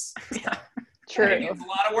crown is. Yeah. True. It's a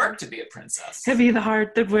lot of work to be a princess. Heavy the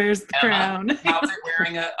heart that wears the crown. How's it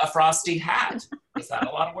wearing a frosty hat? Is that a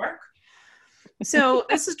lot of work? So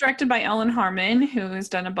this is directed by Ellen Harmon, who has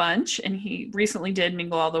done a bunch, and he recently did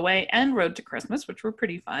Mingle All the Way and Road to Christmas, which were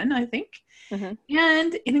pretty fun, I think. Mm-hmm.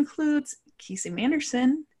 And it includes Casey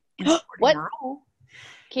Manderson in a what? role.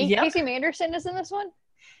 Casey Manderson is in this one?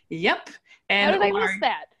 Yep. And how did I miss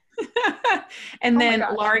that? And then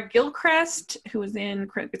Laura Gilchrist, who was in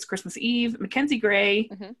It's Christmas Eve, Mackenzie Gray,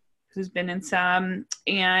 who's been in some,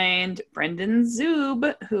 and Brendan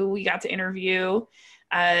Zub, who we got to interview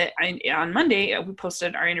on Monday. We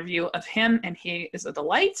posted our interview of him, and he is a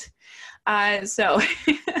delight. So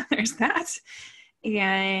there's that.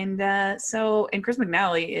 And and Chris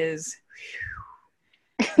McNally is...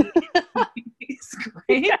 He's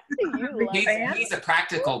great. He's a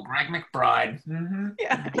practical Greg McBride. Mm-hmm.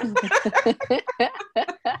 Yeah.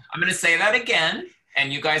 I'm going to say that again,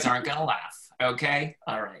 and you guys aren't going to laugh. Okay?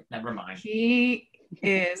 All right. Never mind. He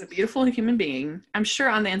is a beautiful human being. I'm sure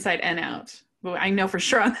on the inside and out. Well, I know for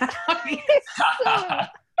sure on that.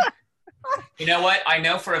 You know what? I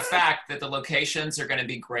know for a fact that the locations are going to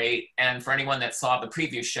be great. And for anyone that saw the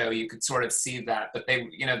preview show, you could sort of see that. But they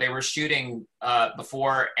were shooting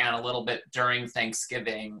before and a little bit during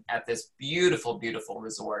Thanksgiving at this beautiful, beautiful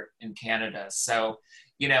resort in Canada. So,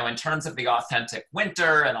 in terms of the authentic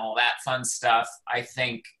winter and all that fun stuff, I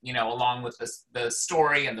think, along with the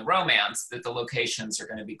story and the romance, that the locations are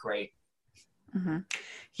going to be great. Mm-hmm.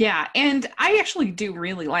 Yeah, and I actually do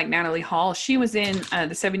really like Natalie Hall. She was in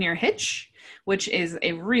The 7-Year Hitch, which is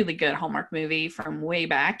a really good Hallmark movie from way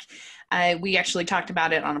back. We actually talked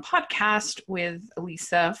about it on a podcast with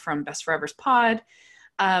Elisa from Best Forever's pod,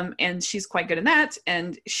 and she's quite good in that.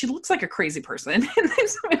 And she looks like a crazy person in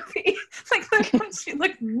this movie. She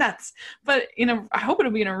looked nuts, but I hope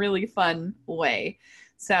it'll be in a really fun way.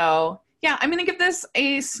 So yeah, I'm going to give this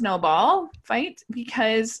a snowball fight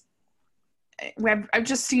because I've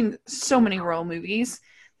just seen so many royal movies.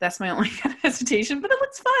 That's my only kind of hesitation, but it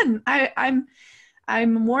looks fun.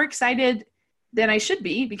 I'm more excited than I should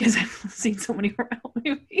be because I've seen so many royal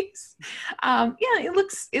movies. Yeah,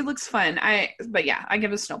 it looks fun. I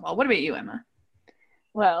give it a snowball. What about you, Emma?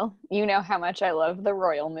 Well, you know how much I love the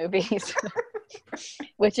royal movies,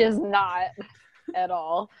 which is not at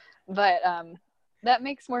all, but that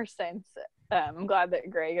makes more sense. I'm glad that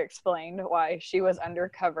Greg explained why she was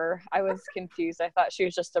undercover. I was confused. I thought she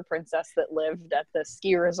was just a princess that lived at the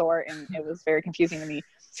ski resort, and it was very confusing to me.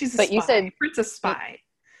 She's a spy. You said princess spy.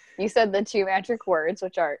 You said the 2 magic words,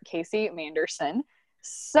 which are Casey Manderson.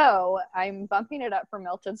 So I'm bumping it up from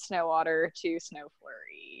Melted Snow Water to Snow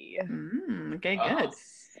Flurry. Okay, good.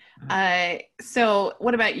 So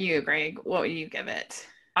what about you, Greg? What would you give it?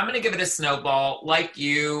 I'm going to give it a snowball. Like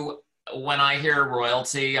you, when I hear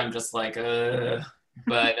royalty, I'm just like,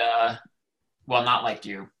 but, well, not like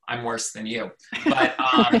you. I'm worse than you. But,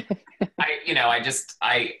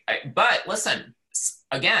 but listen,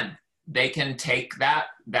 again, they can take that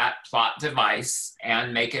plot device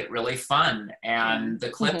and make it really fun. And the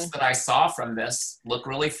clips that I saw from this look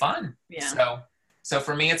really fun. Yeah. So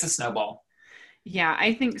for me, it's a snowball. Yeah,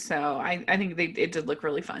 I think so. I think it did look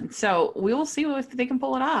really fun. So we will see if they can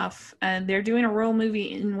pull it off. And they're doing a royal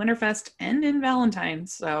movie in Winterfest and in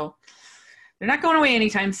Valentine's. So they're not going away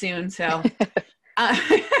anytime soon. So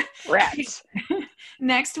Rats.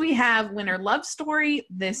 Next, we have Winter Love Story.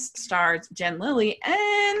 This stars Jen Lilly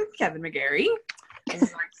and Kevin McGarry. This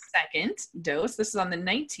is our second dose. This is on the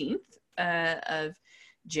 19th of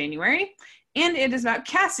January. And it is about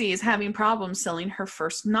Cassie is having problems selling her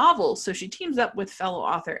first novel, so she teams up with fellow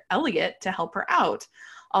author Elliot to help her out.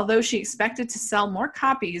 Although she expected to sell more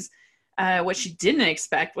copies, what she didn't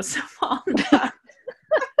expect was to fall in love.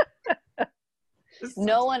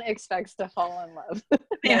 No one expects to fall in love.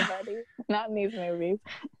 Nobody. Not in these movies.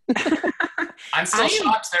 I'm still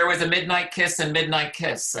shocked there was a midnight kiss and midnight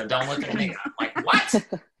kiss, so don't look at me. I'm like,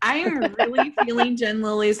 what? I'm really feeling Jen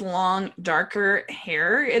Lilly's long, darker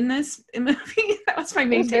hair in this movie. That was my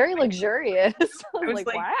main. It's very luxurious. I was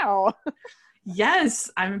like, wow.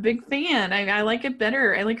 Yes, I'm a big fan. I like it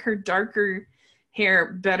better. I like her darker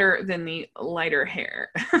hair better than the lighter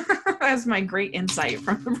hair. That's my great insight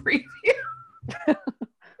from the preview.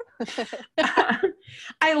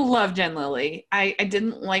 I love Jen Lilly. I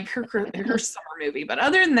didn't like her summer movie, but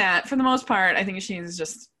other than that, for the most part, I think she's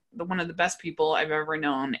just one of the best people I've ever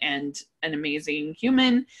known and an amazing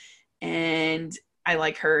human. And I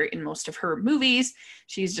like her in most of her movies.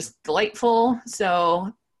 She's just delightful.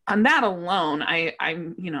 So on that alone, I'm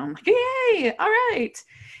like, yay, all right.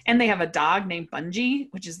 And they have a dog named Bungie,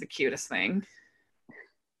 which is the cutest thing.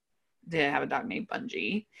 They have a dog named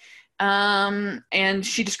Bungie. And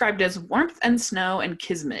she described it as warmth and snow and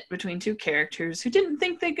kismet between two characters who didn't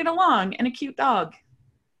think they'd get along and a cute dog.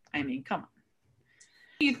 I mean, come on.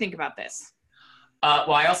 What do you think about this?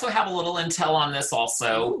 Well, I also have a little intel on this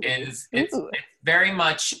also. It's very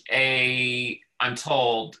much I'm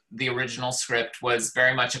told the original script was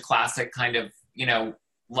very much a classic kind of,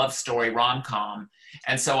 love story rom-com.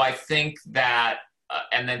 And so I think that,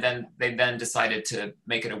 and then they decided to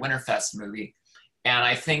make it a Winterfest movie. And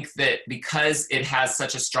I think that because it has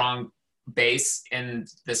such a strong base in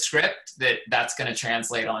the script, that's going to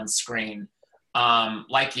translate on screen.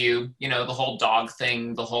 Like the whole dog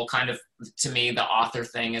thing, the whole kind of, to me, the author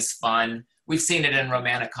thing is fun. We've seen it in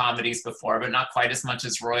romantic comedies before, but not quite as much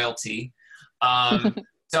as royalty.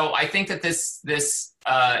 So I think that this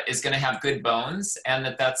is going to have good bones,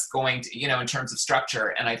 and that's going to, in terms of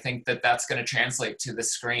structure. And I think that that's going to translate to the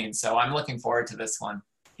screen. So I'm looking forward to this one.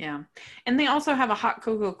 Yeah. And they also have a hot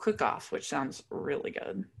cocoa cook-off, which sounds really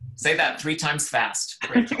good. Say that 3 times fast.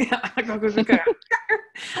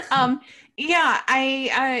 Yeah,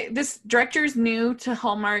 I this director's new to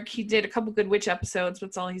Hallmark. He did a couple Good Witch episodes.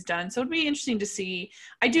 That's all he's done. So it'd be interesting to see.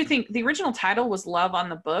 I do think the original title was Love on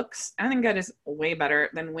the Books. I think that is way better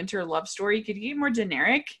than Winter Love Story. Could you get more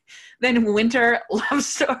generic than Winter Love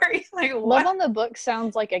Story? Like what? Love on the Books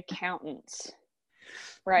sounds like accountants,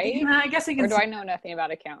 right? Yeah, I guess I can. Or do I know nothing about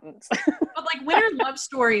accountants? But like Winter Love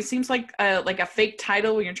Story seems like a fake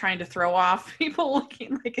title when you're trying to throw off people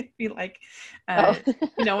looking like it'd be like,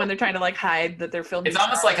 when they're trying to like hide that they're filming. It's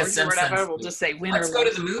almost like a Simpsons. We'll just say Winter. Let's go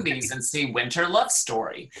to the movies and see Winter Love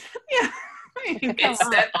Story. Yeah. It's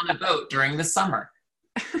set on a boat during the summer.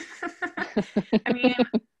 I mean,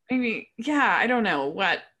 maybe, yeah, I don't know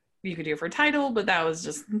what you could do for a title, but that was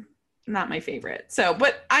just not my favorite. So,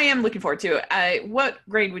 but I am looking forward to it. What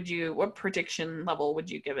prediction level would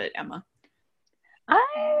you give it, Emma?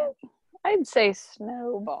 I'd say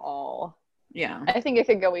Snowball. Yeah. I think it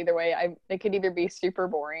could go either way. It could either be super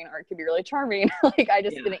boring or it could be really charming. Like, I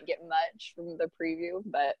just didn't get much from the preview,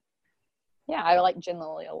 but yeah, I like Jen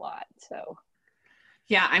Lilly a lot, so.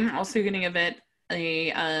 Yeah, I'm also going to give it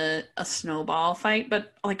a snowball fight,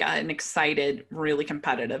 but like an excited, really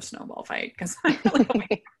competitive snowball fight, because I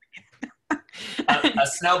really a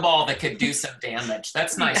snowball that could do some damage.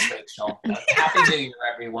 That's nice, Rachel. Happy New Year,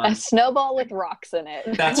 everyone. A snowball with rocks in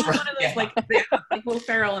it. That's right. One of those, like Will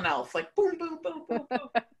Ferrell and Elf, like boom, boom, boom, boom,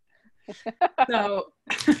 boom.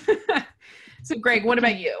 So Greg, what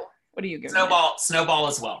about you? What do you give? Snowball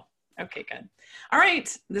as well. Okay, good. All right,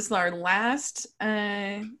 this is our last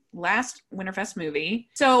Winterfest movie.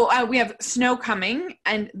 So we have Snow Coming,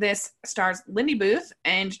 and this stars Lindy Booth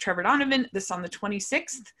and Trevor Donovan. This is on the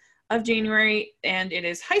 26th of January, and it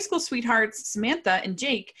is high school sweethearts Samantha and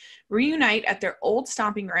Jake reunite at their old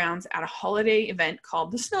stomping grounds at a holiday event called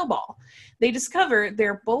the Snowball. They discover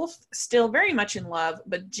they're both still very much in love,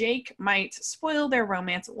 but Jake might spoil their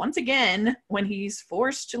romance once again when he's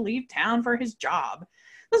forced to leave town for his job.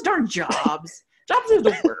 Those darn jobs. Jobs are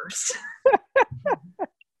the worst.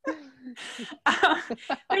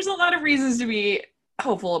 There's a lot of reasons to be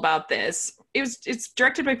hopeful about this. It's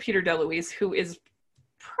directed by Peter DeLuise, who is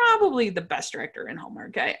probably the best director in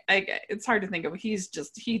Hallmark. It's hard to think of. He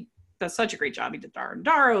does such a great job. He did Dar and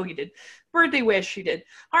Darrow. He did Birthday Wish. He did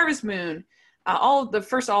Harvest Moon. All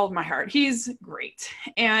of My Heart. He's great.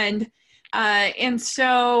 And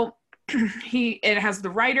so it has the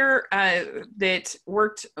writer that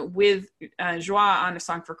worked with Joie on A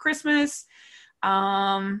Song for Christmas.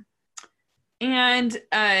 And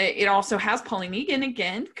it also has Pauline Egan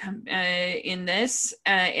again in this.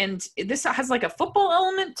 And this has like a football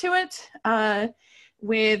element to it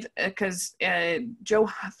because Joe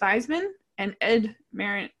Theismann and Ed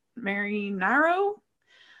Marinaro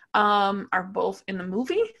are both in the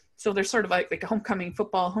movie. So there's sort of like a homecoming,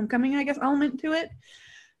 I guess, element to it.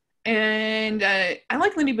 And I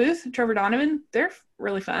like Lindy Booth and Trevor Donovan. They're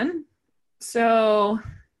really fun. So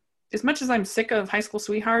as much as I'm sick of high school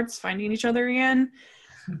sweethearts finding each other again,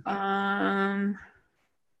 I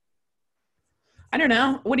don't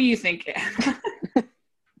know. What do you think?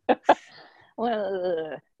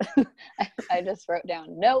 Well, I just wrote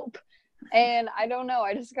down nope. And I don't know.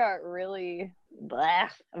 I just got really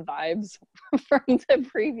vibes from the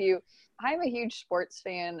preview. I'm a huge sports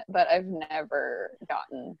fan, but I've never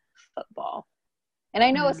gotten football. And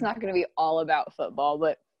I know it's not going to be all about football,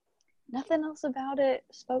 but nothing else about it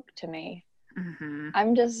spoke to me. Mm-hmm.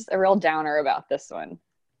 I'm just a real downer about this one.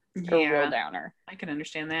 Yeah, a real downer. I can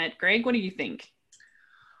understand that. Greg, what do you think?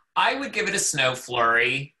 I would give it a snow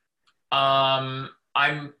flurry. What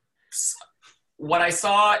I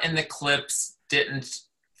saw in the clips didn't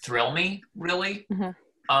thrill me really.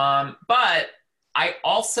 Mm-hmm. But I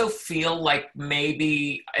also feel like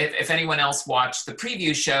maybe if anyone else watched the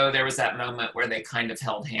preview show, there was that moment where they kind of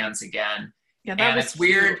held hands again. Yeah, that was it's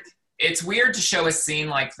weird. It's weird to show a scene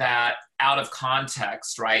like that out of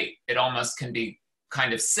context, right? It almost can be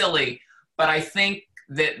kind of silly, but I think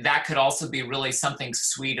that could also be really something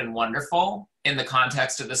sweet and wonderful in the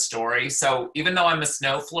context of the story. So even though I'm a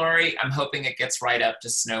snow flurry, I'm hoping it gets right up to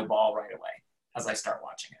snowball right away as I start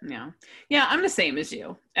watching it. Yeah, I'm the same as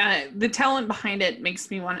you. The talent behind it makes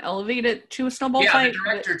me want to elevate it to a snowball fight. Yeah, the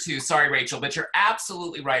director too. Sorry, Rachel, but you're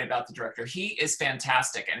absolutely right about the director. He is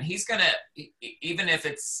fantastic, and he's gonna, even if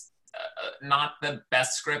it's not the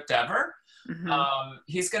best script ever,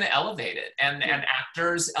 he's gonna elevate it. And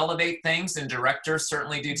actors elevate things, and directors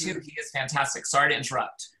certainly do too. He is fantastic. Sorry to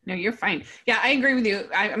interrupt. No, you're fine. Yeah, I agree with you.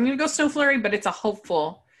 I'm gonna go snow flurry, but it's a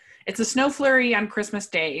hopeful. It's a snow flurry on Christmas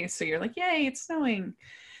Day, so you're like, yay, it's snowing.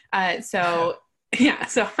 So Yeah,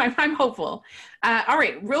 so I'm hopeful. All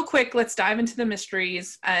right, real quick, let's dive into the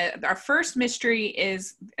mysteries. Our first mystery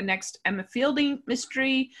is next Emma Fielding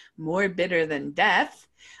mystery, More Bitter Than Death.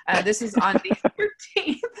 This is on the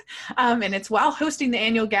 13th, and it's while hosting the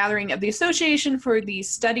annual gathering of the Association for the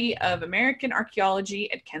Study of American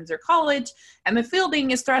Archaeology at Kensor College. Emma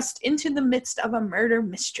Fielding is thrust into the midst of a murder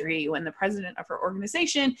mystery when the president of her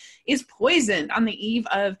organization is poisoned on the eve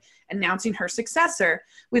of announcing her successor,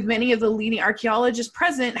 with many of the leading archaeologists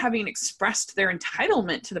present having expressed their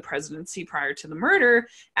entitlement to the presidency prior to the murder.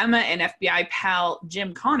 Emma and FBI pal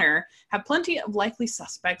Jim Connor have plenty of likely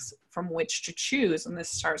suspects from which to choose, and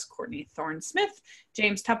this stars Courtney Thorne-Smith,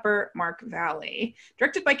 James Tupper, Mark Valley.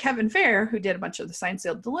 Directed by Kevin Fair, who did a bunch of the Signed,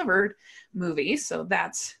 Sealed, Delivered movies, so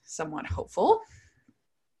that's somewhat hopeful.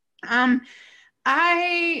 I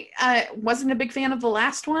wasn't a big fan of the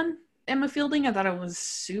last one, Emma Fielding. I thought it was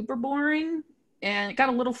super boring, and it got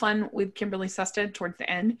a little fun with Kimberly Sested towards the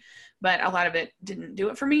end, but a lot of it didn't do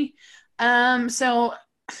it for me. So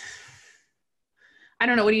I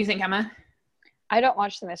don't know. What do you think, Emma? I don't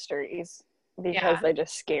watch the mysteries because they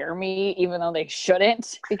just scare me, even though they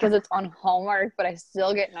shouldn't, because it's on Hallmark, but I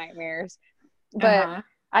still get nightmares. But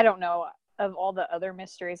I don't know. Of all the other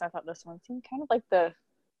mysteries, I thought this one seemed kind of like the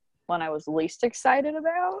one I was least excited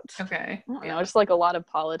about. Okay. I don't know, just like a lot of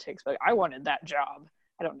politics, but I wanted that job.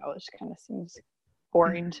 I don't know. It just kind of seems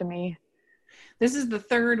boring to me. This is the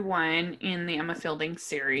third one in the Emma Fielding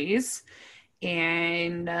series.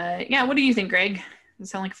 And what do you think, Greg? Does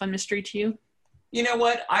it sound like a fun mystery to you? You know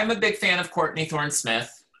what? I'm a big fan of Courtney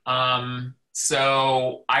Thorne-Smith.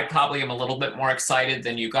 So I probably am a little bit more excited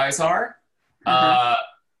than you guys are.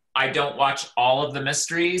 I don't watch all of the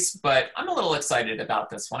mysteries, but I'm a little excited about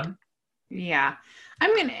this one. Yeah.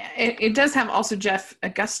 I mean, it does have also Jeff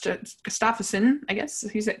Gustafson, I guess.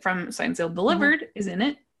 He's from Signed, Sealed, Delivered, is in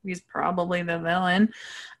it. He's probably the villain.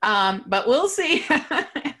 But we'll see.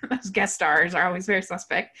 Those guest stars are always very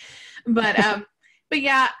suspect. But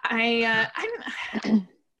yeah,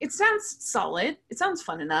 it sounds solid. It sounds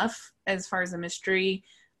fun enough as far as a mystery.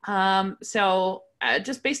 So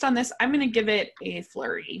just based on this, I'm going to give it a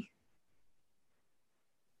flurry.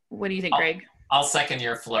 What do you think, Greg? I'll second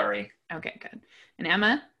your flurry. Okay, good. And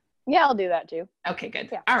Emma? Yeah, I'll do that too. Okay, good.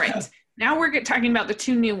 Yeah. All right. Now we're talking about the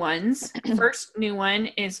two new ones. First new one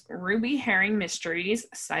is Ruby Herring Mysteries,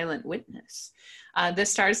 Silent Witness.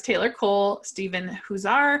 This stars Taylor Cole, Stephen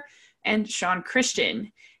Huszar, and Sean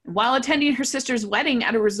Christian. While attending her sister's wedding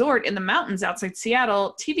at a resort in the mountains outside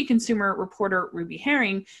Seattle, TV consumer reporter Ruby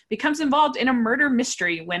Herring becomes involved in a murder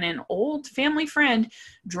mystery when an old family friend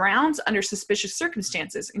drowns under suspicious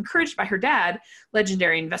circumstances. Encouraged by her dad,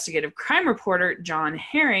 legendary investigative crime reporter John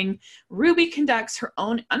Herring, Ruby conducts her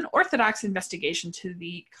own unorthodox investigation to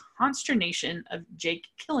the consternation of Jake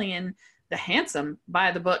Killian, the handsome,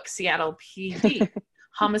 by the book Seattle PD,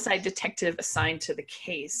 homicide detective assigned to the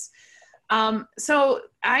case. So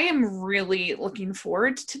I am really looking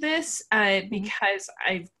forward to this because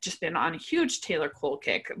I've just been on a huge Taylor Cole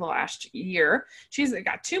kick the last year. She's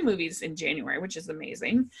got 2 movies in January, which is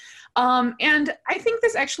amazing. And I think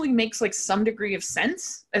this actually makes like some degree of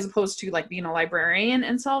sense as opposed to like being a librarian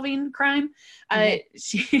and solving crime.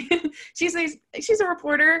 She's a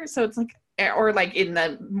reporter, so it's like, or like in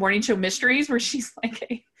the morning show mysteries where she's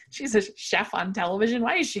like she's a chef on television.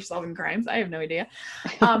 Why is she solving crimes? I have no idea.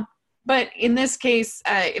 But in this case,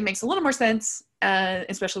 it makes a little more sense,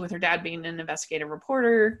 especially with her dad being an investigative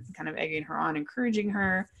reporter, kind of egging her on, encouraging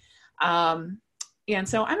her. And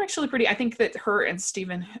so I'm actually I think that her and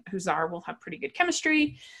Stephen Huszar will have pretty good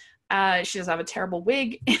chemistry. She does have a terrible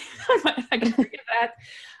wig. I can forget that.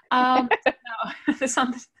 So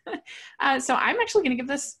I'm actually going to give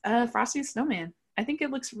this Frosty the Snowman. I think it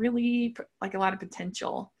looks really like a lot of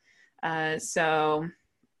potential.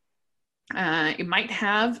 It might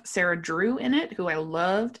have Sarah Drew in it, who I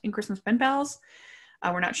loved in Christmas Pen Pals.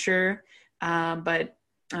 We're not sure, but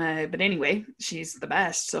anyway, she's the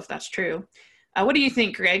best. So if that's true, what do you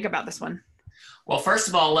think, Greg, about this one? Well, first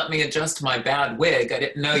of all, let me adjust my bad wig. I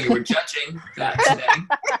didn't know you were judging that today.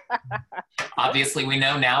 Obviously, we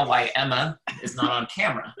know now why Emma is not on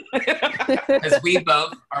camera, because we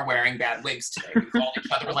both are wearing bad wigs today. We called each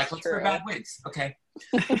other, we're like, let's wear bad wigs. Okay.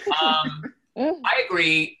 I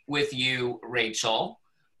agree with you, Rachel,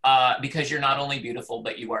 because you're not only beautiful,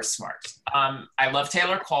 but you are smart. I love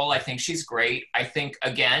Taylor Cole. I think she's great. I think,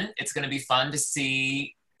 again, it's going to be fun to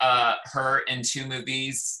see her in 2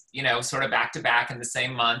 movies, sort of back to back in the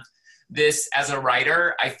same month. This, as a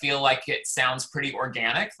writer, I feel like it sounds pretty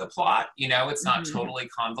organic, the plot. It's not totally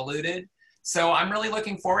convoluted. So I'm really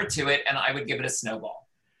looking forward to it, and I would give it a snowball.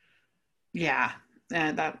 Yeah.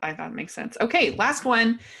 That I thought makes sense. Okay, last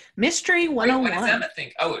one. Mystery Wait, 101. what does Emma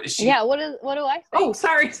think? Oh, is she? Yeah, what do I think? Oh,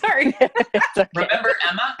 sorry. It's okay. Remember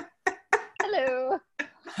Emma? Hello.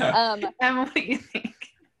 Emma, what do you think?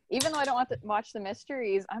 Even though I don't want to watch the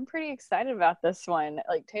mysteries, I'm pretty excited about this one.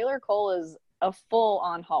 Like, Taylor Cole is a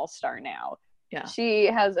full-on Hall star now. Yeah. She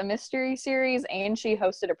has a mystery series and she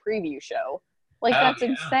hosted a preview show. Like, that's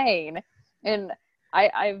insane. And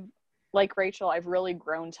I've, like Rachel, I've really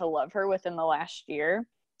grown to love her within the last year.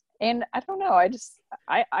 And I don't know,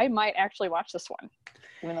 I might actually watch this one,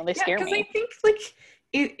 even though they scare me. Because I think, like,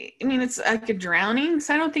 it's like a drowning,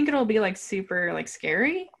 so I don't think it'll be, like, super, like,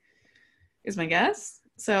 scary, is my guess.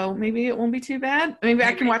 So maybe it won't be too bad. Maybe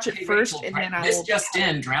I can watch it first, Rachel, and then I this will. just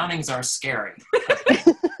in, drownings are scary.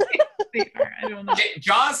 I don't know.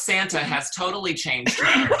 Jaws Santa has totally changed.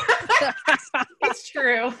 It's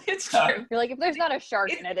true. It's true. You're like, if there's not a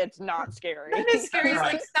shark in it, it's not scary. Not as scary as,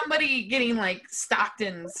 like, somebody getting, like,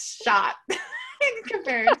 Stockton's shot in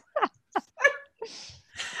comparison.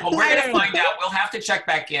 Well, we're going to find out. We'll have to check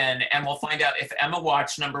back in, and we'll find out if Emma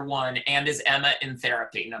watched number 1 and is Emma in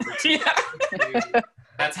therapy number 2. Yeah.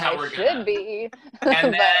 That's how we're should gonna be.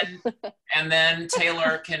 And then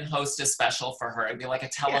Taylor can host a special for her. It'd be like a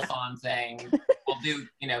telethon thing. We'll do,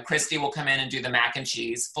 Christy will come in and do the mac and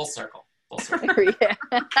cheese. Full circle.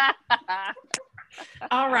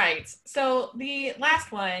 All right. So the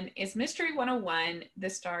last one is Mystery 101.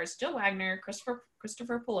 This stars Jill Wagner, Christopher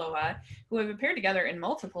Poloa, who have appeared together in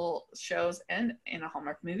multiple shows and in a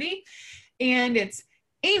Hallmark movie. And it's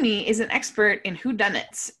Amy is an expert in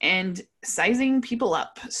whodunits and sizing people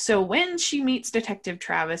up. So when she meets Detective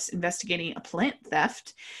Travis investigating a plant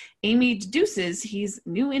theft, Amy deduces he's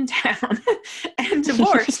new in town and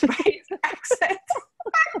divorced by his accent.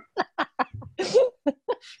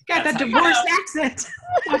 Got that divorced accent.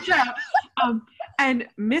 Watch out. And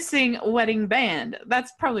missing wedding band.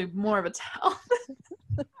 That's probably more of a tell.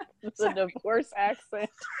 It's a divorce accent.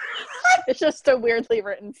 It's just a weirdly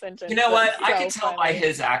written sentence. You know what? So I can tell funny. by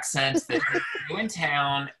his accent that he's new in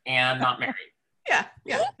town and not married. Yeah.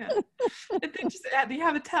 You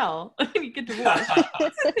have a tell when you get divorced.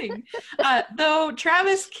 That's the thing. Though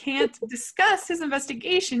Travis can't discuss his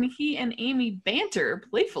investigation, he and Amy banter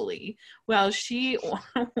playfully while she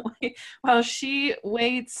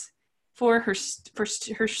waits for her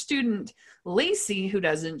student Lacey, who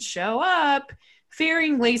doesn't show up.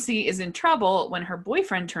 Fearing Lacey is in trouble when her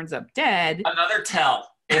boyfriend turns up dead. Another tell.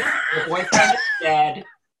 If the boyfriend is dead,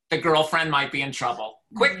 the girlfriend might be in trouble.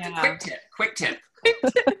 Quick tip.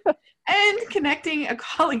 And connecting a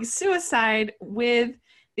colleague's suicide with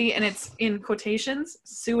and it's in quotations,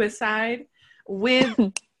 suicide with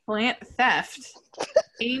plant theft.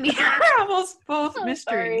 Amy unravels both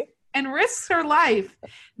mysteries and risks her life.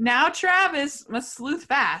 Now Travis must sleuth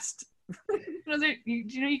fast. Do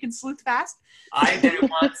you know you can sleuth fast? I did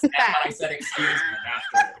it once, and I said excuse me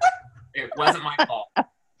after. It wasn't my fault.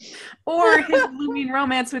 Or his blooming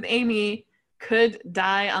romance with Amy could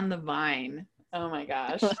die on the vine. Oh my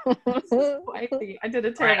gosh. I did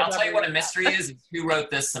a terrible All right, I'll tell you what a job. mystery is who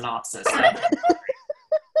wrote this synopsis. I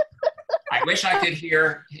wish I could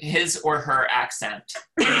hear his or her accent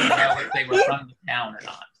to know if they were from the town or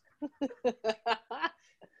not.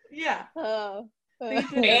 Yeah. Oh.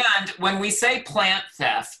 And when we say plant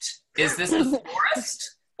theft, is this a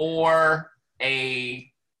forest or a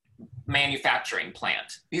manufacturing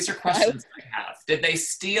plant? These are questions I have. Did they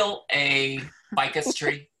steal a ficus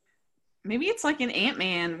tree? Maybe it's like an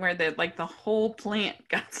Ant-Man where the whole plant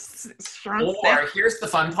got shrunk. Or here's the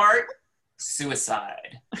fun part: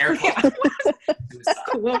 suicide. Air quotes. Suicide.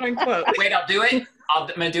 Quote unquote. Wait, I'll do it. I'm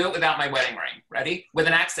gonna do it without my wedding ring. Ready? With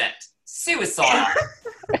an accent. Suicide.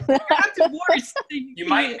 Not divorced. You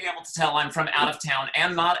might be able to tell I'm from out of town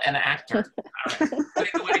and not an actor. All right.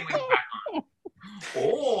 Putting the wedding ring back on.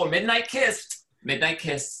 Oh, midnight kiss. Midnight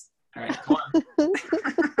kiss. All right, come on.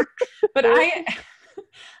 But I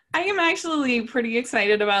am actually pretty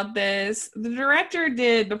excited about this. The director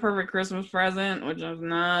did The Perfect Christmas Present, which is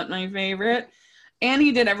not my favorite. And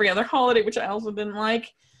he did Every Other Holiday, which I also didn't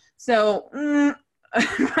like. So,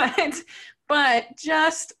 but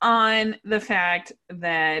just on the fact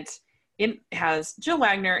that it has Jill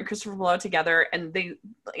Wagner and Christopher Poloa together, and they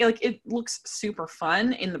it looks super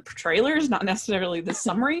fun in the trailers, not necessarily the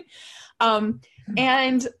summary.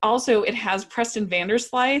 And also it has Preston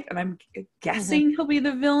Vanderslythe, and I'm guessing he'll be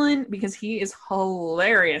the villain because he is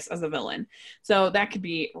hilarious as a villain. So that could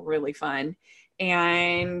be really fun.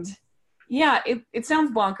 And yeah, it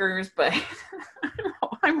sounds bonkers, but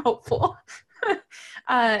I'm hopeful.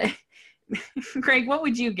 Greg, what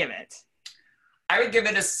would you give it? I would give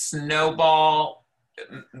it a snowball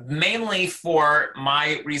mainly for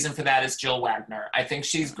my reason for that is Jill Wagner. I think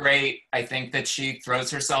she's great. I think that she throws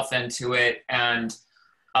herself into it, and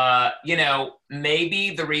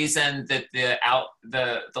maybe the reason that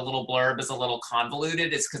the little blurb is a little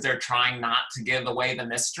convoluted is because they're trying not to give away the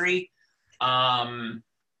mystery. And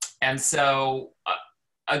so,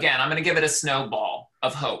 again, I'm going to give it a snowball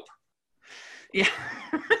of hope. Yeah.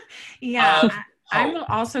 Yeah. I will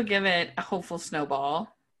also give it a hopeful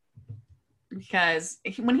snowball, because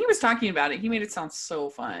when he was talking about it, he made it sound so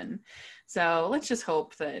fun. So let's just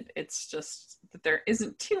hope that it's just that there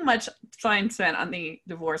isn't too much time spent on the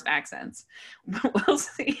divorced accents. But we'll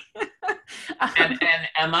see. And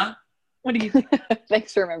Emma? What do you think?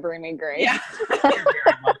 Thanks for remembering me, Grace. Yeah. You're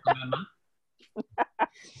very welcome, Emma.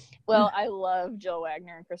 Well, I love Jill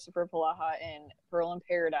Wagner and Christopher Polaha in Pearl in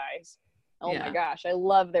Paradise. Oh my gosh, I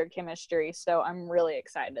love their chemistry. So I'm really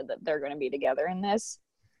excited that they're going to be together in this.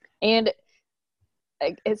 And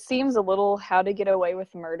it seems a little How to Get Away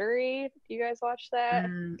with Murdery. Do you guys watch that?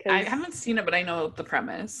 I haven't seen it, but I know the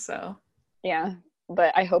premise. So yeah,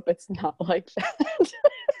 but I hope it's not like that.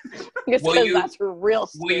 Because that's real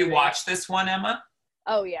scary. Will you watch this one, Emma?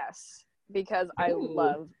 Oh yes, because I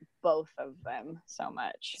love both of them so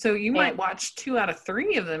much. So you might watch 2 out of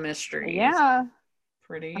 3 of the mysteries. Yeah.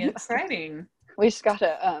 Pretty exciting. We just got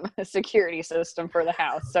a security system for the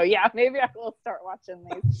house. So yeah, maybe I will start watching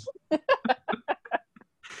these.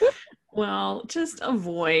 Well, just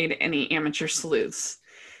avoid any amateur sleuths.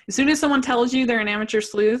 As soon as someone tells you they're an amateur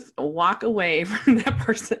sleuth, walk away from that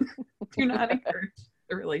person. Do not encourage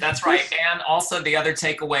the relationship. That's right. And also the other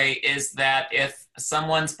takeaway is that if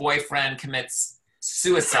someone's boyfriend commits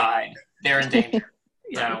suicide, they're in danger.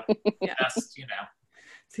 Yeah. So Yeah. that's,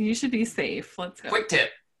 So you should be safe. Let's go. Quick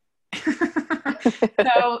tip.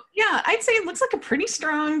 So yeah, I'd say it looks like a pretty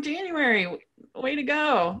strong January. Way to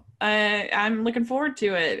go. I'm looking forward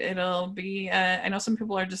to it. It'll be, I know some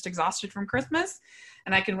people are just exhausted from Christmas,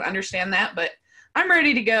 and I can understand that, but I'm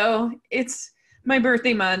ready to go. It's my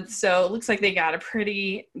birthday month, so it looks like they got a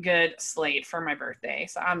pretty good slate for my birthday.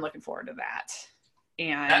 So I'm looking forward to that.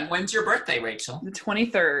 And when's your birthday, Rachel? the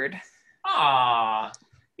 23rd. Aww.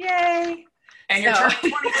 Yay. And you're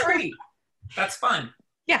turning 23. That's fun.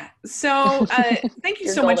 Yeah. So thank you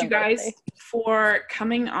so much, you guys, birthday. for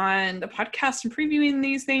coming on the podcast and previewing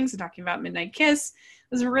these things and talking about Midnight Kiss.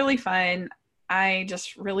 It was really fun. I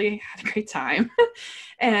just really had a great time.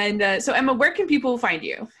 And so, Emma, where can people find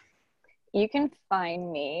you? You can find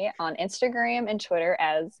me on Instagram and Twitter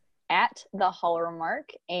as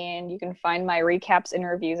 @thehallmark, and you can find my recaps and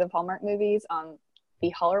reviews of Hallmark movies on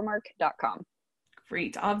thehallmark.com.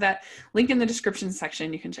 Great. All of that link in the description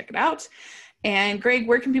section. You can check it out. And Greg,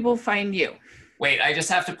 where can people find you? Wait, I just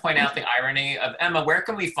have to point out the irony of Emma, where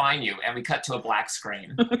can we find you? And we cut to a black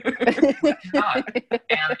screen. And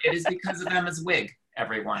it is because of Emma's wig,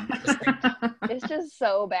 everyone. It's just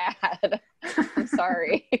so bad. I'm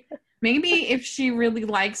sorry. Maybe if she really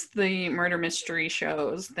likes the murder mystery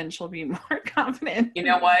shows, then she'll be more confident. You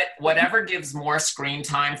know what? Whatever gives more screen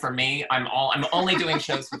time for me, I'm only doing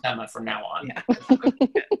shows with Emma from now on. Yeah.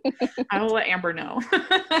 I will let Amber know.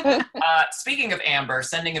 Speaking of Amber,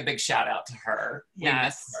 sending a big shout out to her. Yes. We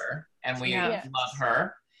miss her and we Yes. love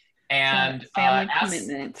her. And family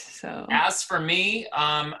commitment. So as for me,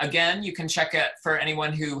 again, you can check it for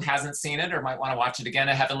anyone who hasn't seen it or might want to watch it again.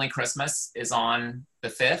 A Heavenly Christmas is on the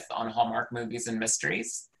 5th on Hallmark Movies and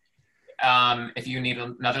Mysteries. If you need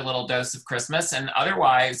another little dose of Christmas. And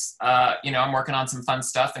otherwise, I'm working on some fun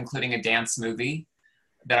stuff, including a dance movie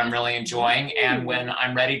that I'm really enjoying. And when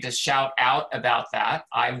I'm ready to shout out about that,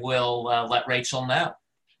 I will let Rachel know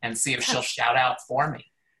and see if she'll shout out for me.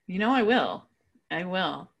 I will.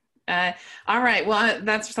 All right. Well,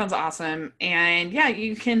 that sounds awesome. And yeah,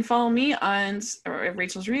 you can follow me on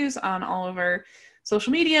Rachel's Reviews on all of our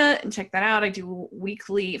social media and check that out. I do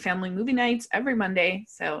weekly family movie nights every Monday,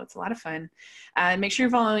 so it's a lot of fun. Make sure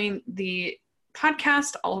you're following the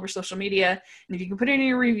podcast all over social media, and if you can put in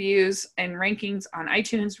your reviews and rankings on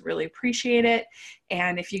iTunes, really appreciate it.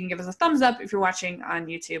 And if you can give us a thumbs up if you're watching on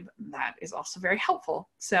YouTube, that is also very helpful.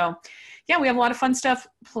 So yeah, we have a lot of fun stuff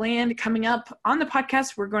planned coming up on the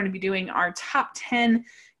podcast. We're going to be doing our top 10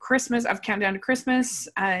 Christmas of Countdown to Christmas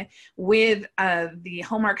with the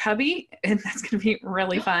Hallmark hubby, and that's going to be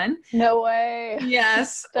really fun. No way.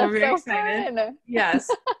 Yes, That's we're very so excited. fun. Yes.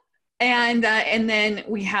 And then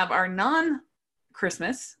we have our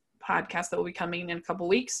non-Christmas podcast that will be coming in a couple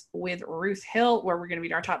weeks with Ruth Hill, where we're going to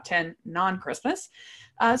be our top 10 non-Christmas.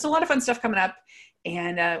 So a lot of fun stuff coming up,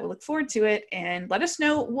 and we look forward to it. And let us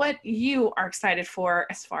know what you are excited for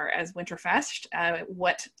as far as Winterfest.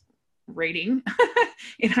 What rating,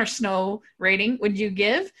 in our snow rating, would you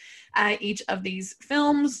give each of these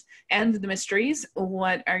films and the mysteries?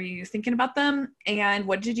 What are you thinking about them? And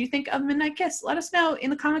what did you think of Midnight Kiss? Let us know in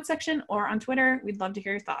the comment section or on Twitter. We'd love to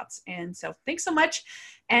hear your thoughts. And so thanks so much,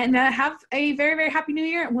 and have a very, very happy new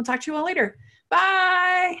year. And we'll talk to you all later.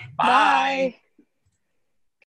 Bye. Bye.